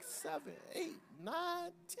 6, 7, 8, 9,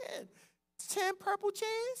 10. 10 purple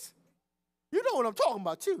chairs? You know what I'm talking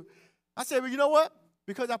about, too. I said, well, you know what?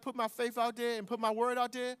 Because I put my faith out there and put my word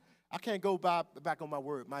out there, I can't go back on my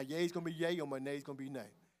word. My yay's going to be yay or my nay's going to be nay.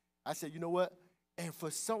 I said, you know what? And for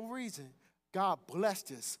some reason, God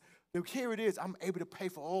blessed us. And here it is. I'm able to pay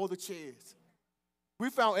for all the chairs. We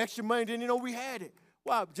found extra money, didn't even know we had it.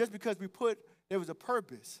 Why? Just because there was a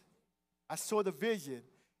purpose. I saw the vision,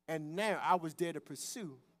 and now I was there to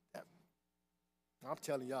pursue that. I'm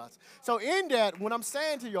telling y'all. So in that, when I'm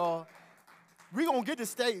saying to y'all, we're going to get the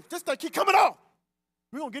stage. Just keep coming on.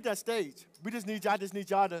 We're going to get that stage. I just need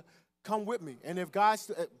y'all to come with me. And if God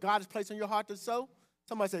has placed on your heart to sow,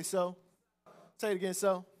 somebody say so. Say it again,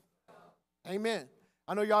 so. Amen.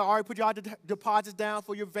 I know y'all already put y'all deposits down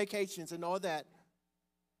for your vacations and all that.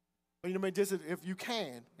 But you know what I mean? Just if you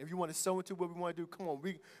can, if you want to sow into what we want to do, come on.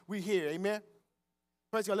 We here. Amen.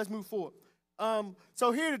 Praise God. Let's move forward.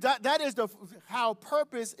 So here, that is how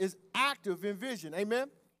purpose is active in vision. Amen.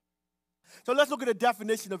 So let's look at the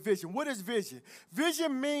definition of vision. What is vision?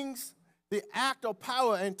 Vision means the act or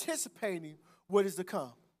power anticipating what is to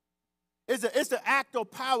come. It's the act of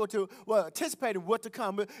power to anticipating what to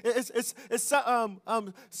come. It's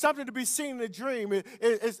something to be seen in a dream.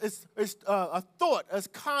 It's a thought, a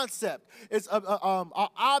concept. It's an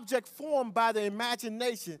object formed by the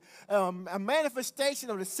imagination, a manifestation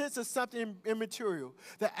of the sense of something immaterial.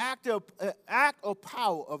 The act of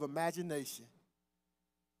power of imagination.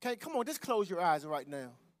 Okay, come on, just close your eyes right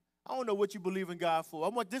now. I don't know what you believe in God for. I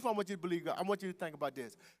want you to believe God. I want you to think about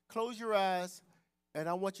this. Close your eyes. And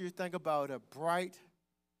I want you to think about a bright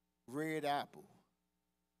red apple.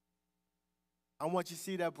 I want you to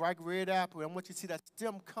see that bright red apple. I want you to see that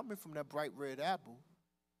stem coming from that bright red apple.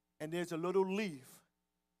 And there's a little leaf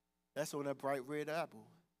that's on that bright red apple.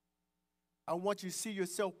 I want you to see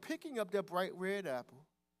yourself picking up that bright red apple,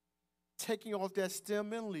 taking off that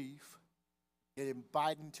stem and leaf, and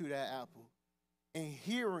biting into that apple, and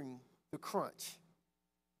hearing the crunch.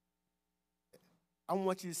 I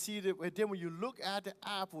want you to see that, and then when you look at the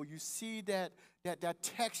apple, you see that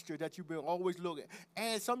texture that you've been always looking.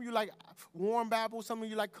 And some of you like warm apples, some of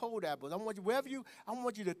you like cold apples. I want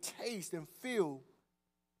you to taste and feel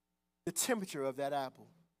the temperature of that apple.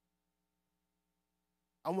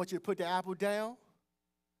 I want you to put the apple down.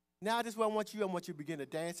 Now this is what I want you to begin to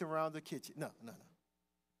dance around the kitchen. No.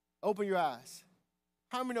 Open your eyes.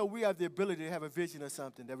 How many know we have the ability to have a vision of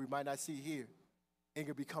something that we might not see here and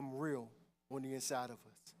can become real on the inside of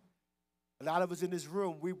us? A lot of us in this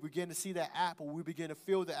room, we begin to see that apple. We begin to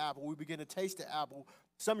feel the apple. We begin to taste the apple.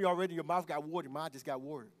 Some of you already, your mouth got watery. Mine just got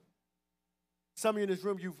watered. Some of you in this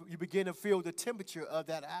room, you begin to feel the temperature of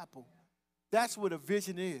that apple. That's what a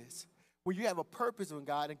vision is. When you have a purpose in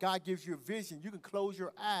God and God gives you a vision, you can close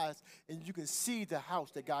your eyes and you can see the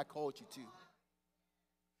house that God called you to.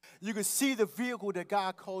 You can see the vehicle that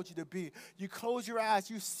God called you to be. You close your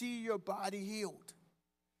eyes, you see your body healed.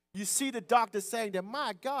 You see the doctor saying that,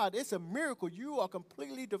 my God, it's a miracle. You are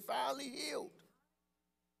completely, divinely healed.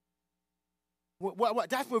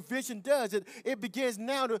 That's what vision does. It begins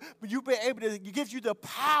now to, you be able to, it gives you the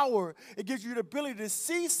power. It gives you the ability to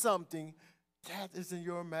see something that is in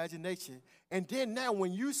your imagination. And then now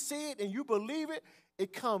when you see it and you believe it,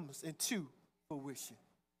 it comes into fruition.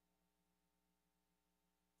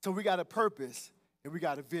 So we got a purpose and we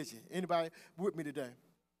got a vision. Anybody with me today?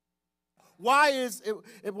 Why is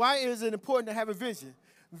it important to have a vision?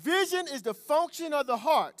 Vision is the function of the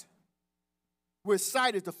heart, where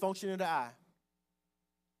sight is the function of the eye.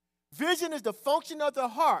 Vision is the function of the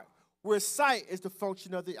heart, where sight is the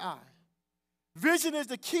function of the eye. Vision is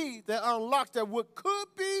the key that unlocks that what could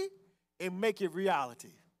be and make it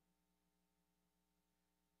reality.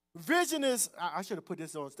 Vision is, I should have put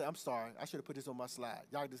this on, I'm sorry, I should have put this on my slide.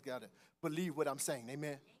 Y'all just got to believe what I'm saying,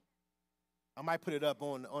 amen? I might put it up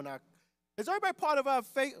on our, is everybody part of our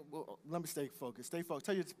faith? Well, let me stay focused. Stay focused.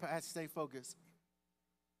 Tell your pastor, stay focused.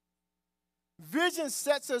 Vision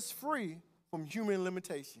sets us free from human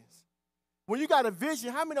limitations. When you got a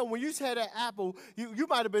vision, how many know when you had that apple, you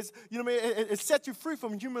might have been, you know what I mean? It set you free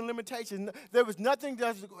from human limitations. There was nothing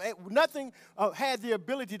had the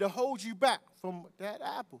ability to hold you back from that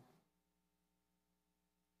apple.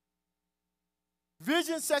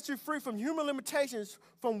 Vision sets you free from human limitations,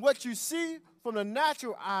 from what you see from the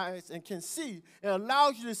natural eyes and can see, and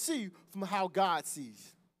allows you to see from how God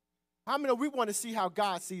sees. How many know we want to see how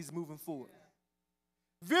God sees moving forward?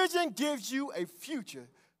 Vision gives you a future.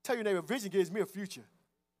 Tell your neighbor, vision gives me a future.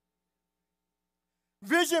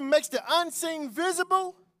 Vision makes the unseen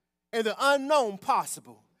visible and the unknown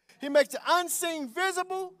possible. He makes the unseen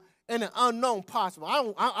visible and the unknown possible. I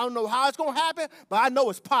don't know how it's going to happen, but I know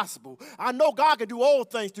it's possible. I know God can do all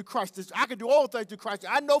things through Christ. I can do all things through Christ.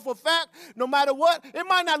 I know for a fact, no matter what, it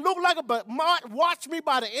might not look like it, but watch me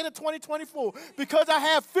by the end of 2024. Because I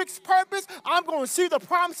have fixed purpose, I'm going to see the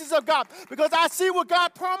promises of God. Because I see what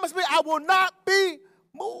God promised me, I will not be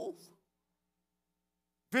moved.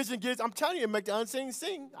 Vision gives, I'm telling you, it makes the unseen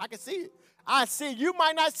sing. I can see it. I see it. You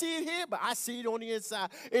might not see it here, but I see it on the inside.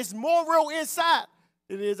 It's more real inside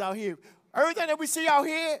than it is out here. Everything that we see out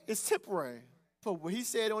here is temporary. But what he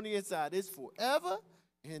said on the inside is forever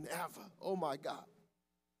and ever. Oh, my God.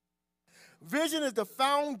 Vision is the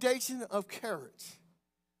foundation of courage.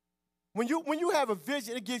 When you have a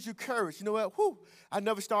vision, it gives you courage. You know what? I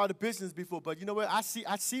never started a business before, but you know what? I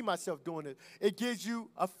see myself doing it. It gives you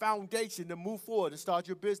a foundation to move forward and start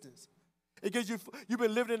your business. It gives you've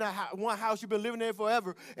been living in that one house, you've been living there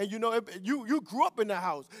forever, and you know, you grew up in that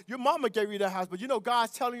house. Your mama gave you that house, but you know,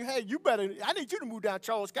 God's telling you, hey, I need you to move down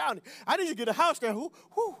Charles County. I need you to get a house there.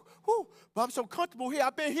 But I'm so comfortable here.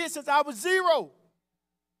 I've been here since I was 0.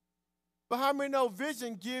 But how many know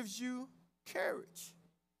vision gives you courage?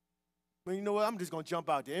 Well, you know what? I'm just going to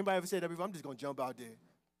jump out there. Anybody ever say that before? I'm just going to jump out there.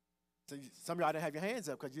 So some of y'all didn't have your hands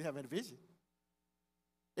up because you haven't had a vision.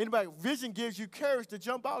 Anybody, vision gives you courage to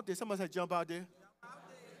jump out there. Somebody say jump out there.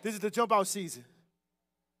 This is the jump out season.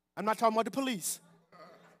 I'm not talking about the police.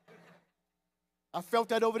 I felt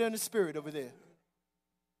that over there in the spirit over there.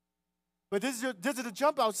 But this is the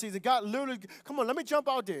jump out season. God literally, come on, let me jump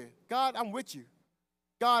out there. God, I'm with you.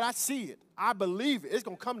 God, I see it. I believe it. It's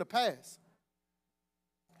going to come to pass.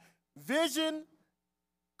 Vision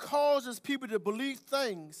causes people to believe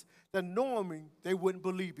things that normally they wouldn't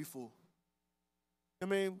believe before. I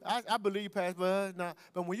mean, I believe, Pastor,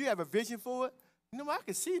 but when you have a vision for it, I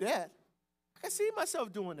can see that. I can see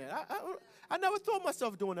myself doing that. I never thought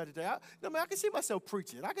myself doing that today. I can see myself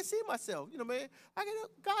preaching. I can see myself,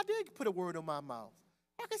 God did put a word on my mouth.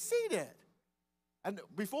 I can see that. And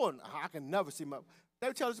before, I can never see they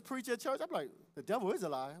would tell us to preach at church. I'm like, the devil is a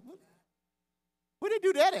liar. Where did they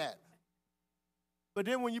do that at? But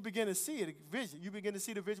then when you begin to see it, vision, you begin to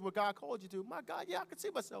see the vision what God called you to. My God, yeah, I can see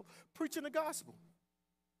myself preaching the gospel.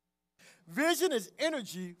 Vision is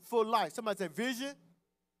energy for life. Somebody say vision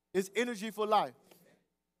is energy for life.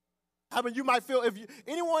 I mean, you might feel,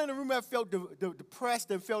 anyone in the room have felt depressed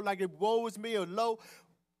and felt like it woes me or low,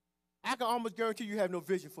 I can almost guarantee you have no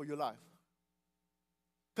vision for your life.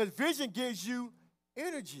 Because vision gives you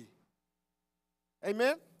energy.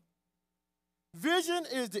 Amen? Vision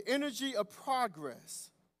is the energy of progress.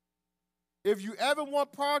 If you ever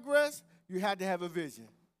want progress, you have to have a vision.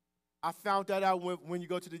 I found that out when you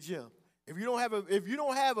go to the gym. If you don't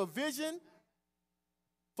have a vision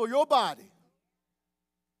for your body,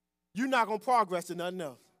 you're not going to progress to nothing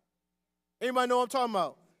else. Anybody know what I'm talking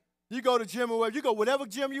about? You go to gym or whatever, you go whatever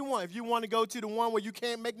gym you want. If you want to go to the one where you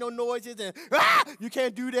can't make no noises and you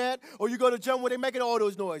can't do that, or you go to the gym where they're making all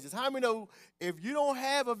those noises. How many know if you don't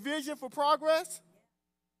have a vision for progress,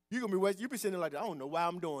 you're going to be sitting there like, I don't know why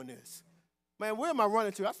I'm doing this. Man, where am I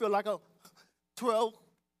running to? I feel like I'm 12.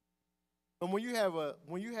 But when you have a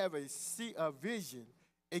vision,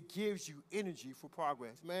 it gives you energy for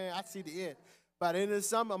progress. Man, I see the end. By the end of the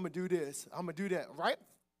summer, I'm going to do this. I'm going to do that, right?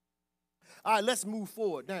 All right, let's move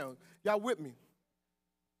forward now. Y'all with me?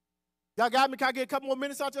 Y'all got me? Can I get a couple more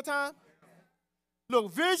minutes out your time?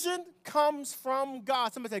 Look, vision comes from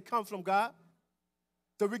God. Somebody say comes from God.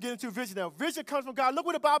 So we get into vision now. Vision comes from God. Look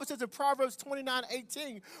what the Bible says in Proverbs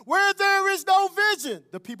 29:18. Where there is no vision,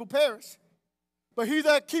 the people perish. But he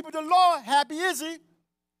that keepeth the law, happy is he.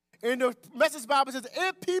 And the Message Bible says,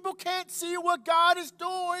 if people can't see what God is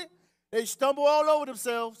doing, they stumble all over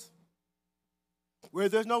themselves. Where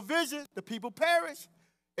there's no vision, the people perish.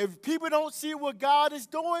 If people don't see what God is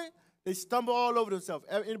doing, they stumble all over themselves.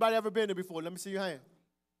 Anybody ever been there before? Let me see your hand.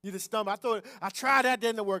 You just stumble. I tried that,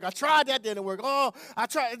 didn't work. I tried that, didn't work. Oh, I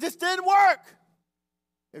tried. It just didn't work.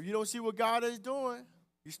 If you don't see what God is doing,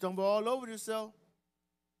 you stumble all over yourself.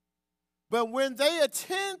 But when they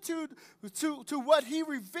attend to what he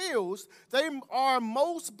reveals, they are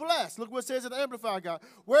most blessed. Look what it says in the Amplified God.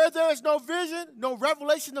 Where there is no vision, no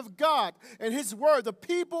revelation of God and his word, the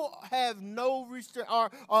people have no are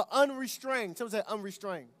unrestrained. Someone say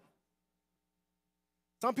unrestrained.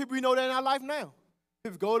 Some people, you know that in our life now.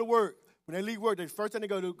 People go to work. When they leave work, the first thing they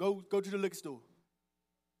go to the liquor store.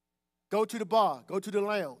 Go to the bar. Go to the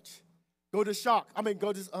lounge. Go to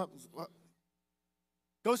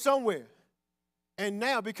go somewhere. And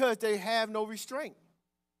now, because they have no restraint,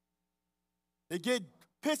 they get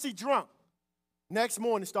pissy drunk. Next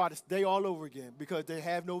morning, start the day all over again because they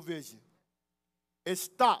have no vision. It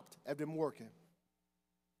stopped at them working.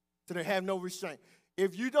 So they have no restraint.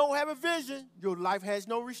 If you don't have a vision, your life has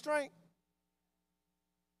no restraint.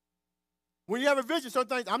 When you have a vision, some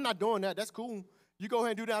things, I'm not doing that. That's cool. You go ahead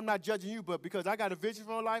and do that. I'm not judging you, but because I got a vision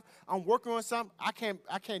for my life, I'm working on something, I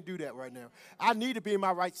can't do that right now. I need to be in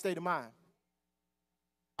my right state of mind.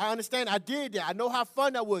 I understand. I did that. I know how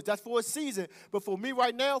fun that was. That's for a season. But for me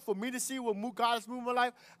right now, for me to see what God is moving in my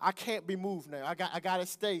life, I can't be moved now. I got to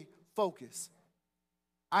stay focused.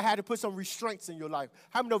 I had to put some restraints in your life.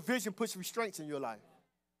 How many know vision puts restraints in your life?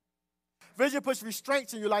 Vision puts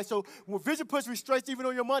restraints in your life. So when vision puts restraints even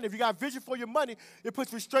on your money, if you got vision for your money, it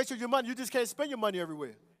puts restraints on your money. You just can't spend your money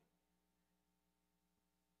everywhere.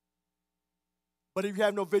 But if you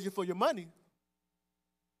have no vision for your money,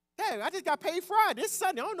 hey, I just got paid Friday. This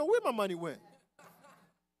Sunday. I don't know where my money went.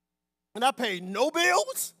 And I paid no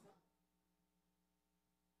bills.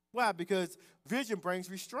 Why? Because vision brings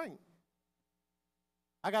restraint.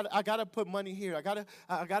 I gotta put money here. I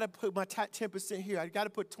gotta put my 10% here. I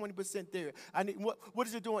gotta put 20% there. I need what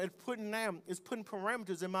is it doing? It's putting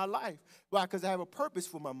parameters in my life. Why? Because I have a purpose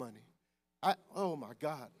for my money. Oh my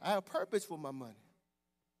God, I have a purpose for my money.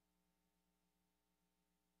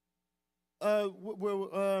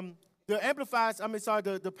 The The Amplified,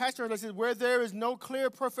 the Pastor says, where there is no clear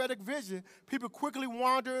prophetic vision, people quickly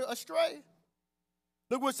wander astray.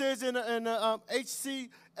 Look what it says in the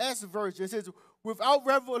HCS version. It says, without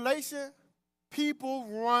revelation, people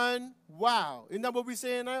run wild. Isn't that what we're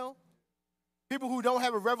saying now? People who don't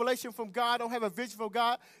have a revelation from God, don't have a vision from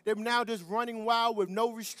God, they're now just running wild with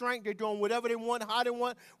no restraint. They're doing whatever they want, how they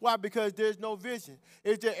want. Why? Because there's no vision.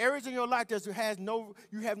 Is there areas in your life that you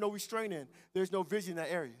have no restraint in? There's no vision in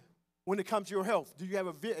that area. When it comes to your health, do you have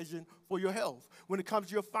a vision for your health? When it comes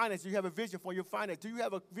to your finance, do you have a vision for your finance? Do you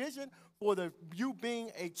have a vision for you being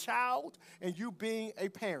a child and you being a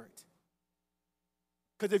parent?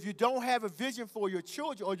 Because if you don't have a vision for your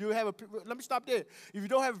children, or let me stop there. If you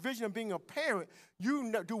don't have a vision of being a parent,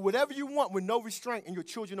 you do whatever you want with no restraint, and your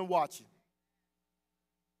children are watching.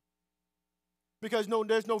 Because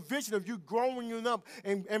there's no vision of you growing them up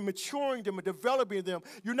and maturing them and developing them.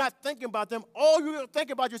 You're not thinking about them. All you're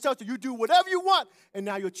thinking about yourself, so you do whatever you want, and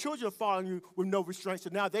now your children are following you with no restraint, so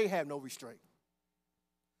now they have no restraint.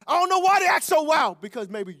 I don't know why they act so wild, because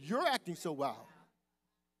maybe you're acting so wild.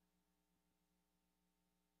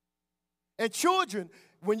 And children,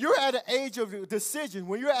 when you're at an age of decision,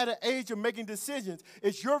 when you're at an age of making decisions,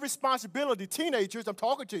 it's your responsibility. Teenagers, I'm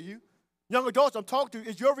talking to you. Young adults, I'm talking to you.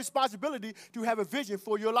 It's your responsibility to have a vision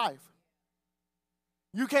for your life.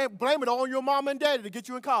 You can't blame it on your mom and daddy to get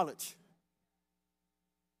you in college.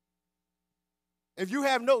 If you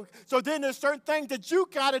have so then there's certain things that you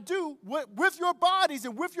got to do with your bodies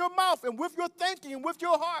and with your mouth and with your thinking and with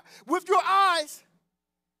your heart, with your eyes.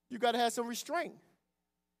 You got to have some restraint.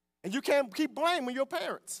 And you can't keep blaming your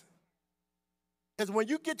parents. Because when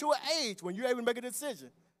you get to an age when you're able to make a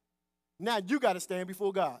decision, now you got to stand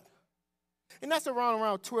before God. And that's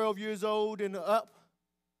around 12 years old and up.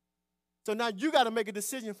 So now you got to make a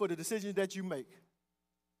decision for the decisions that you make.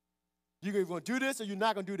 You're either going to do this or you're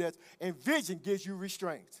not going to do this. And vision gives you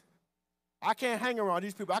restraint. I can't hang around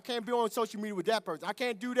these people. I can't be on social media with that person. I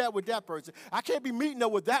can't do that with that person. I can't be meeting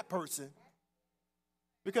up with that person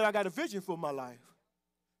because I got a vision for my life.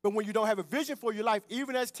 But when you don't have a vision for your life,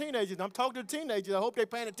 even as teenagers, I'm talking to teenagers, I hope they're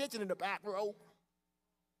paying attention in the back row.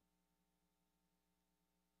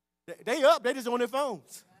 They up, they just on their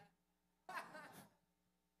phones.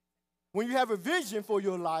 When you have a vision for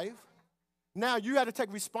your life, now you have to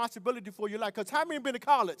take responsibility for your life. Because how many been to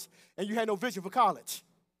college and you had no vision for college?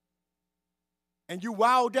 And you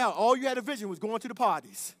wowed out. All you had a vision was going to the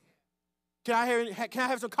parties. Can I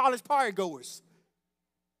have some college party goers?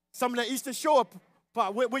 Some of the Eastern Shore,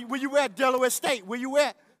 where you at, Delaware State? Where you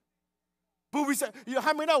at?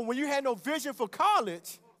 How many know when you had no vision for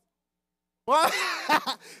college? Well,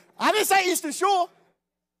 I didn't say Eastern Shore.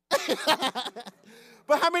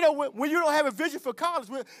 But how many know when you don't have a vision for college,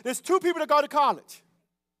 there's two people that go to college.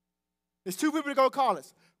 There's two people that go to college.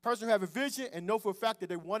 Person who have a vision and know for a fact that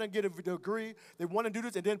they want to get a degree, they want to do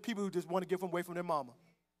this, and then people who just want to get away from their mama.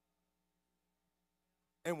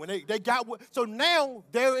 And when they got so now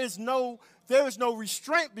there is no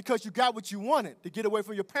restraint because you got what you wanted to get away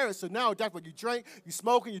from your parents. So now that's what you drink, you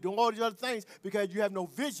smoking, you doing all these other things because you have no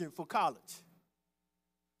vision for college.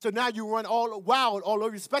 So now you run all wild all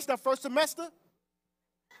over you, especially that first semester.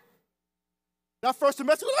 That first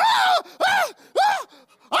semester, I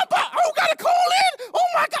got to call in. Oh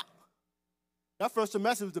my God. That first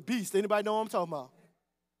semester was the beast. Anybody know what I'm talking about?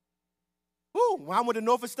 Ooh, when I went to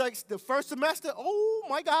Norfolk State the first semester, oh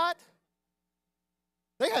my God.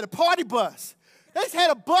 They had a party bus. They had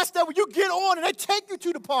a bus that when you get on and they take you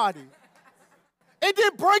to the party. And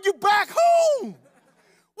then bring you back home.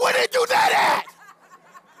 Where they do that at?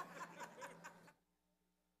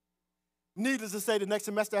 Needless to say, the next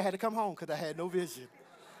semester I had to come home because I had no vision.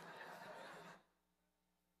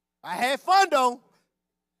 I had fun though.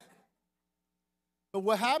 But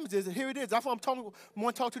what happens is, here it is. That's what I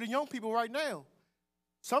want to talk to the young people right now.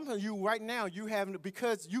 Sometimes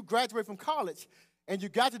because you graduate from college and you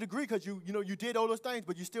got the degree because you did all those things,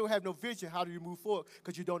 but you still have no vision. How do you move forward?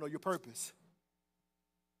 Because you don't know your purpose.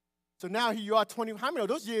 So now here you are 20. How many of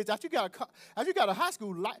those years after you got a high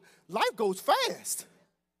school, life goes fast.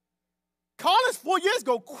 College 4 years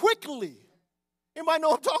go quickly. Anybody know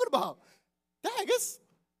what I'm talking about? Dang,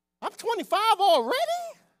 I'm 25 already?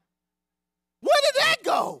 Where did that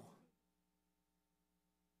go?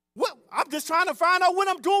 I'm just trying to find out what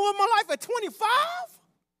I'm doing with my life at 25.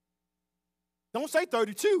 Don't say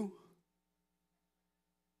 32.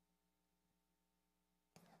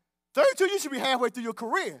 32, you should be halfway through your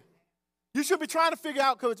career. You should be trying to figure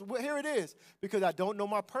out, because here it is, because I don't know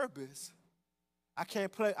my purpose. I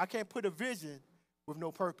can't put a vision with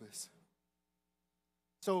no purpose.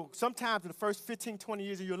 So sometimes in the first 15, 20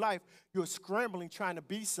 years of your life, you're scrambling trying to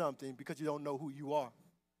be something because you don't know who you are.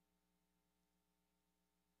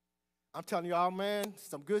 I'm telling y'all, man,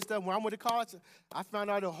 some good stuff. When I went to college, I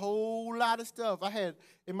found out a whole lot of stuff. I had,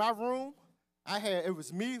 in my room, it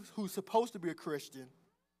was me who's supposed to be a Christian.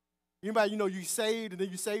 Anybody, you saved and then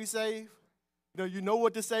you save. You know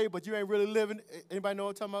what to say, but you ain't really living. Anybody know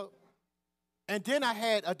what I'm talking about? And then I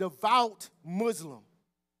had a devout Muslim.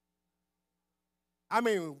 I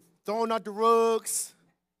mean, throwing out the rugs,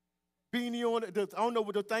 beanie on it, I don't know,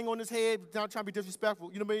 with the thing on his head, not trying to be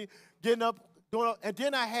disrespectful, you know what I mean? Getting up, doing up. And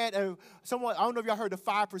then I had someone, I don't know if y'all heard the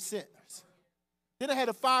 5%ers. Then I had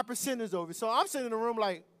the 5%ers over. So I'm sitting in the room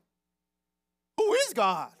like, who is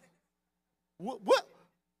God? What?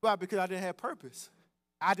 Why? Because I didn't have purpose.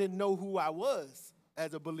 I didn't know who I was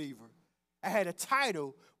as a believer. I had a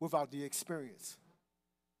title without the experience.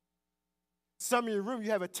 Some in your room,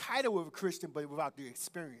 you have a title of a Christian, but without the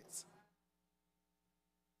experience.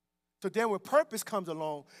 So then when purpose comes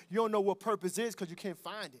along, you don't know what purpose is because you can't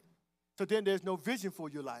find it. So then there's no vision for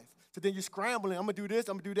your life. So then you're scrambling. I'm going to do this,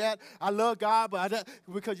 I'm going to do that. I love God, but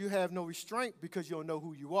because you have no restraint, because you don't know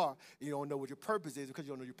who you are. You don't know what your purpose is. Because you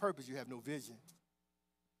don't know your purpose, you have no vision.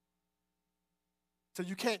 So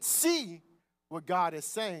you can't see what God is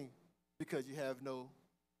saying because you have no.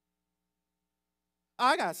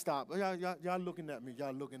 I got to stop. Y'all looking at me.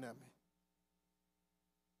 Y'all looking at me.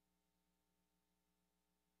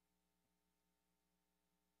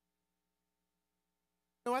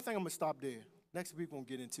 No, I think I'm going to stop there. Next week, we're going to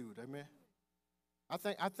get into it. Amen.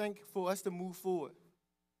 I think for us to move forward,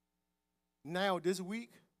 now this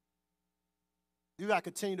week, you got to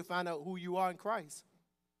continue to find out who you are in Christ.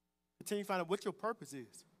 Continue to find out what your purpose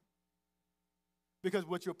is. Because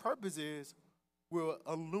what your purpose is will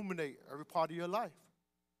illuminate every part of your life.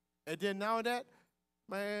 And then now that,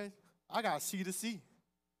 man, I got to see to see.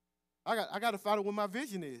 I got to find out what my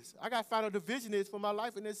vision is. I got to find out the vision is for my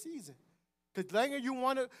life in this season. Because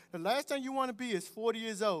the last thing you want to be is 40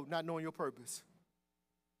 years old, not knowing your purpose.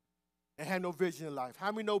 And have no vision in life.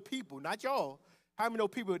 How many know people, not y'all, how many know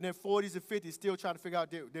people in their 40s and 50s still trying to figure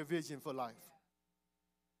out their vision for life?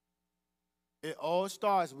 It all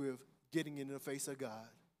starts with getting in the face of God.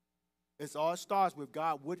 It all starts with,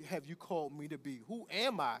 God, what have you called me to be? Who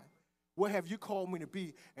am I? What have you called me to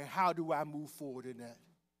be? And how do I move forward in that?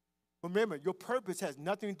 Remember, your purpose has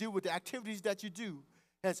nothing to do with the activities that you do.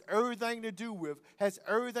 Has everything to do with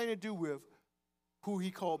who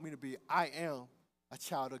he called me to be. I am a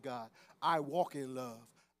child of God. I walk in love.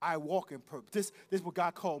 I walk in purpose. This is what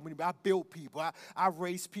God called me to be. I build people. I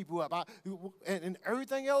raise people up. And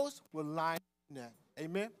everything else will line up in that.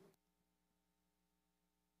 Amen?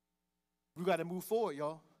 We got to move forward,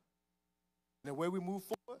 y'all. And the way we move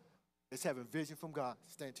forward is having vision from God.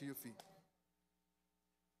 Stand to your feet.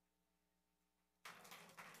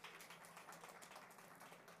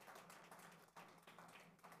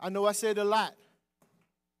 I know I said a lot,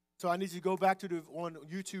 so I need you to go back on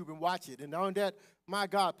YouTube and watch it. And on that, my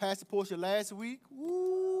God, Pastor Portia last week,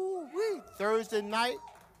 Thursday night.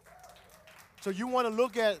 So you want to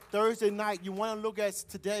look at Thursday night. You want to look at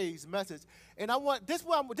today's message. And this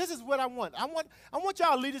is what I want. I want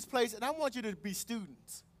y'all to leave this place, and I want you to be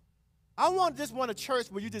students. I want a church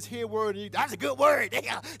where you just hear a word and that's a good word.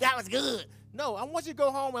 That was good. No, I want you to go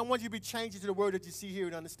home and I want you to be changed to the word that you see, hear,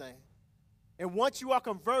 and understand. And once you are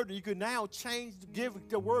converted, you can now give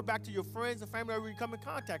the word back to your friends and family that you come in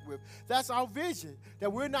contact with. That's our vision,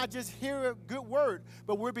 that we're not just hearing a good word,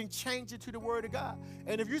 but we're being changed into the word of God.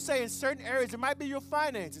 And if you say in certain areas, it might be your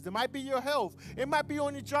finances, it might be your health, it might be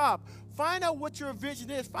on your job. Find out what your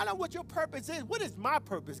vision is. Find out what your purpose is. What is my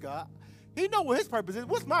purpose, God? He knows what his purpose is.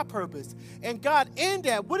 What's my purpose? And God, in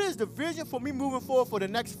that, what is the vision for me moving forward for the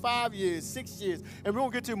next 5 years, 6 years? And we're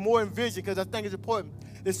going to get to more in vision because I think it's important.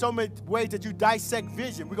 There's so many ways that you dissect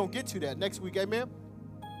vision. We're going to get to that next week, amen?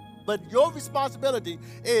 But your responsibility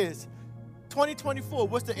is 2024,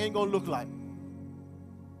 what's the end going to look like?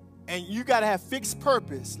 And you got to have fixed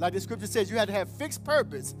purpose. Like the scripture says, you have to have fixed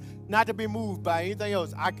purpose, not to be moved by anything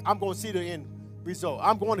else. I'm going to see the end result.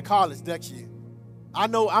 I'm going to college next year. I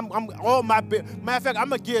know I'm all my matter of fact, I'm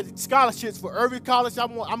gonna get scholarships for every college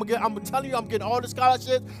I'm telling you, I'm getting all the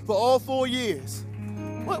scholarships for all 4 years.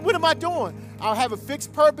 What am I doing? I'll have a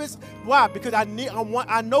fixed purpose. Why? Because I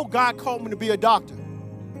know God called me to be a doctor.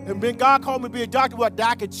 And when God called me to be a doctor, that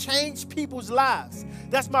I can change people's lives.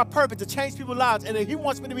 That's my purpose, to change people's lives. And he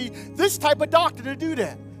wants me to be this type of doctor to do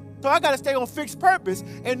that. So I gotta stay on fixed purpose.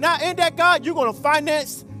 And now in that, God, you're gonna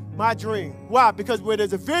finance my dream. Why? Because where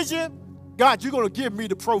there's a vision, God, you're going to give me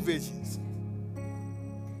the provisions.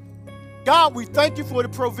 God, we thank you for the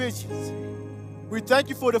provisions. We thank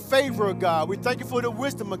you for the favor of God. We thank you for the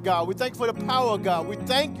wisdom of God. We thank you for the power of God. We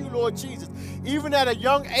thank you, Lord Jesus. Even at a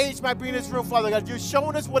young age might be in this room, Father God, you're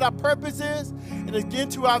showing us what our purpose is and it's getting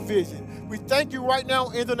to our vision. We thank you right now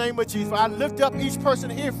in the name of Jesus. I lift up each person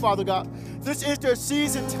here, Father God. This is their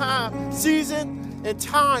season and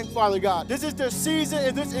time, Father God. This is their season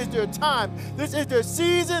and this is their time. This is their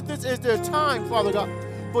season, this is their time, Father God,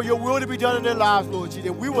 for your will to be done in their lives, Lord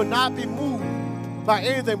Jesus. We will not be moved by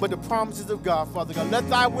anything but the promises of God, Father God. Let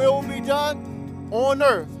thy will be done on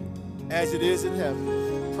earth as it is in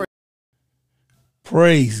heaven.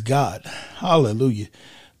 Praise God. Hallelujah.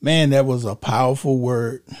 Man, that was a powerful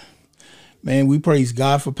word. Man, we praise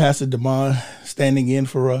God for Pastor Damon standing in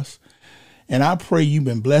for us. And I pray you've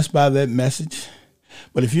been blessed by that message.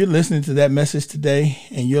 But if you're listening to that message today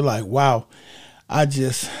and you're like, wow, I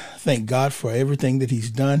just thank God for everything that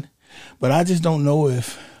he's done, but I just don't know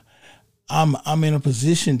if I'm in a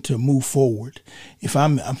position to move forward. If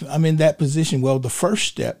I'm in that position, well, the first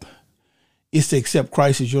step is to accept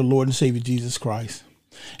Christ as your Lord and Savior, Jesus Christ.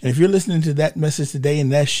 And if you're listening to that message today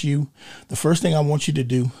and that's you, the first thing I want you to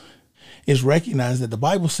do is recognize that the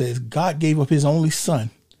Bible says God gave up his only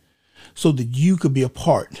son so that you could be a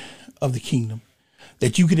part of the kingdom,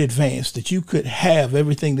 that you could advance, that you could have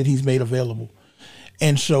everything that he's made available.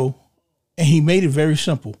 And he made it very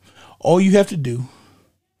simple. All you have to do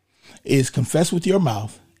is confess with your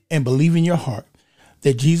mouth and believe in your heart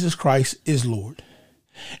that Jesus Christ is Lord.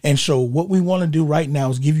 And so what we want to do right now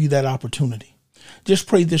is give you that opportunity. Just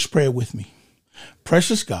pray this prayer with me.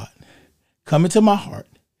 Precious God, come into my heart.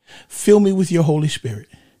 Fill me with your Holy Spirit.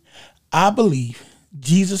 I believe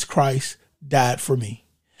Jesus Christ died for me,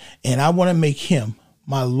 and I want to make him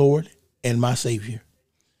my Lord and my Savior.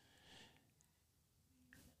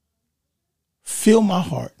 Fill my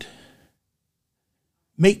heart.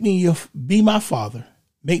 Be my father.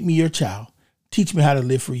 Make me your child. Teach me how to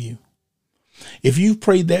live for you. If you've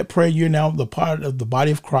prayed that prayer, you're now the part of the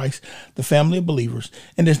body of Christ, the family of believers,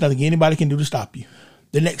 and there's nothing anybody can do to stop you.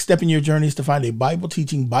 The next step in your journey is to find a Bible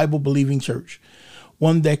teaching, Bible believing church,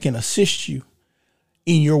 one that can assist you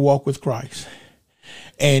in your walk with Christ.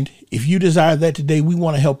 And if you desire that today, we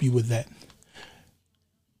want to help you with that.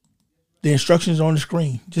 The instructions are on the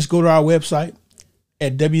screen. Just go to our website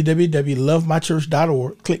at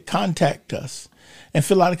www.lovemychurch.org, click contact us and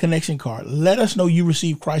fill out a connection card. Let us know you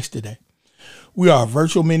received Christ today. We are a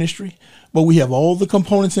virtual ministry, but we have all the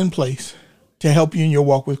components in place to help you in your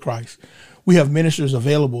walk with Christ. We have ministers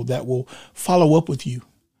available that will follow up with you,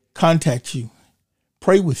 contact you,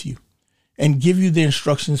 pray with you, and give you the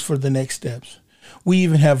instructions for the next steps. We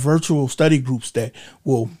even have virtual study groups that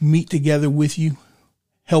will meet together with you,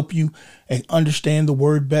 help you and understand the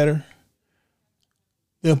word better.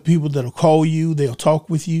 There are people that'll call you, they'll talk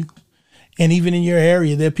with you. And even in your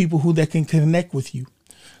area, there are people that can connect with you.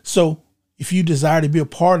 So if you desire to be a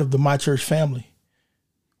part of the My Church family,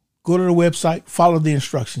 go to the website, follow the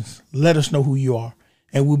instructions, let us know who you are,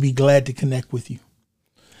 and we'll be glad to connect with you.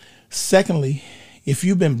 Secondly, if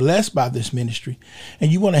you've been blessed by this ministry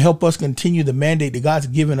and you want to help us continue the mandate that God's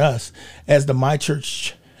given us as the My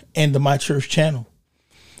Church and the My Church channel,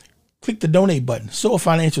 click the donate button, sow a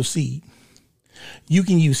financial seed. You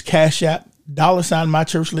can use Cash App, $My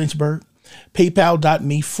Church Lynchburg,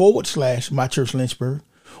 PayPal.me/My Church Lynchburg,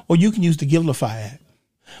 or you can use the Givelify app.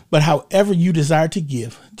 But however you desire to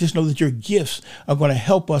give, just know that your gifts are going to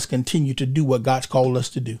help us continue to do what God's called us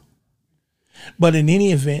to do. But in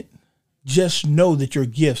any event, just know that your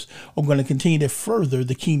gifts are going to continue to further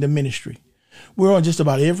the kingdom ministry. We're on just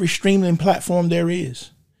about every streaming platform there is.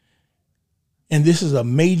 And this is a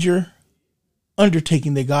major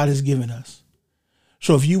undertaking that God has given us.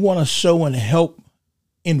 So if you want to sow and help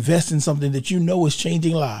invest in something that you know is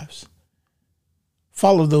changing lives,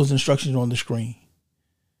 follow those instructions on the screen.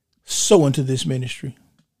 Sow into this ministry.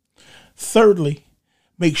 Thirdly,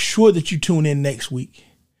 make sure that you tune in next week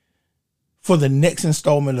for the next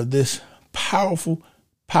installment of this powerful,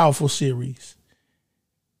 powerful series.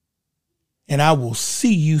 And I will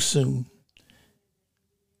see you soon.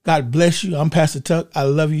 God bless you. I'm Pastor Tuck. I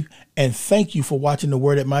love you. And thank you for watching the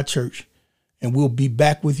Word at My Church. And we'll be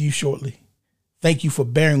back with you shortly. Thank you for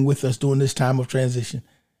bearing with us during this time of transition.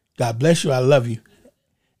 God bless you. I love you.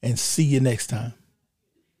 And see you next time.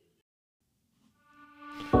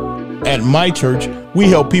 At My Church, we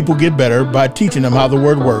help people get better by teaching them how the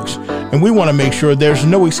Word works. And we want to make sure there's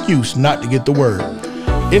no excuse not to get the Word.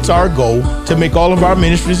 It's our goal to make all of our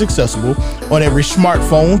ministries accessible on every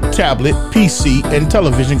smartphone, tablet, PC, and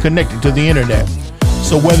television connected to the internet.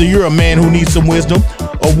 So whether you're a man who needs some wisdom,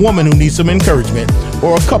 a woman who needs some encouragement,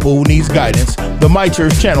 or a couple who needs guidance, the My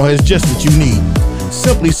Church channel has just what you need.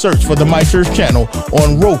 Simply search for the My Church channel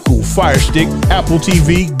on Roku, Fire Stick, Apple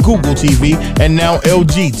TV, Google TV, and now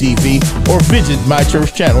LG TV, or visit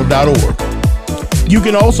mychurchchannel.org. You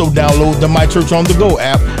can also download the My Church on the Go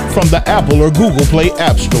app from the Apple or Google Play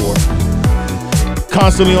App Store.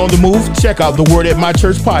 Constantly on the move, check out the Word at My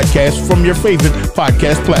Church podcast from your favorite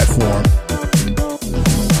podcast platform.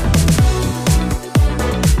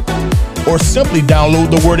 Or simply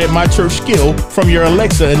download the Word at My Church skill from your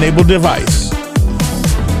Alexa-enabled device.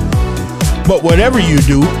 But whatever you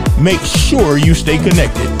do, make sure you stay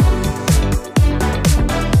connected.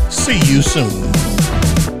 See you soon.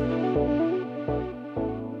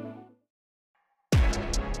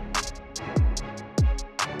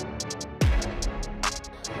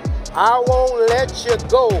 I won't let you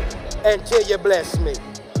go until you bless me.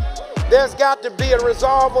 There's got to be a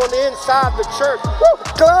resolve on the inside the church. Woo,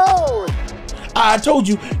 glory! I told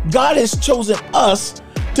you, God has chosen us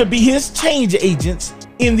to be his change agents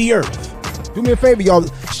in the earth. Do me a favor, y'all.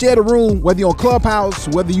 Share the room, whether you're on Clubhouse,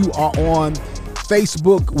 whether you are on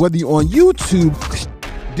Facebook, whether you're on YouTube.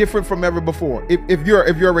 Different from ever before. If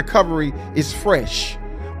your recovery is fresh,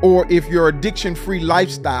 or if your addiction-free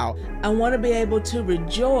lifestyle. I want to be able to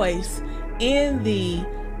rejoice in the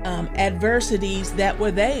adversities that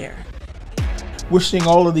were there. We're seeing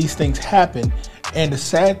all of these things happen, and the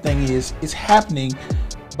sad thing is, it's happening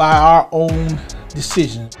by our own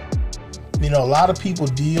decision. You know, a lot of people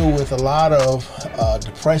deal with a lot of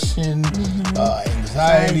depression,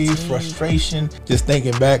 anxiety, frustration. Just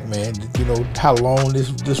thinking back, man, you know, how long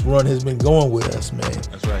this run has been going with us, man.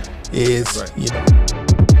 That's right. Is, That's right. You know.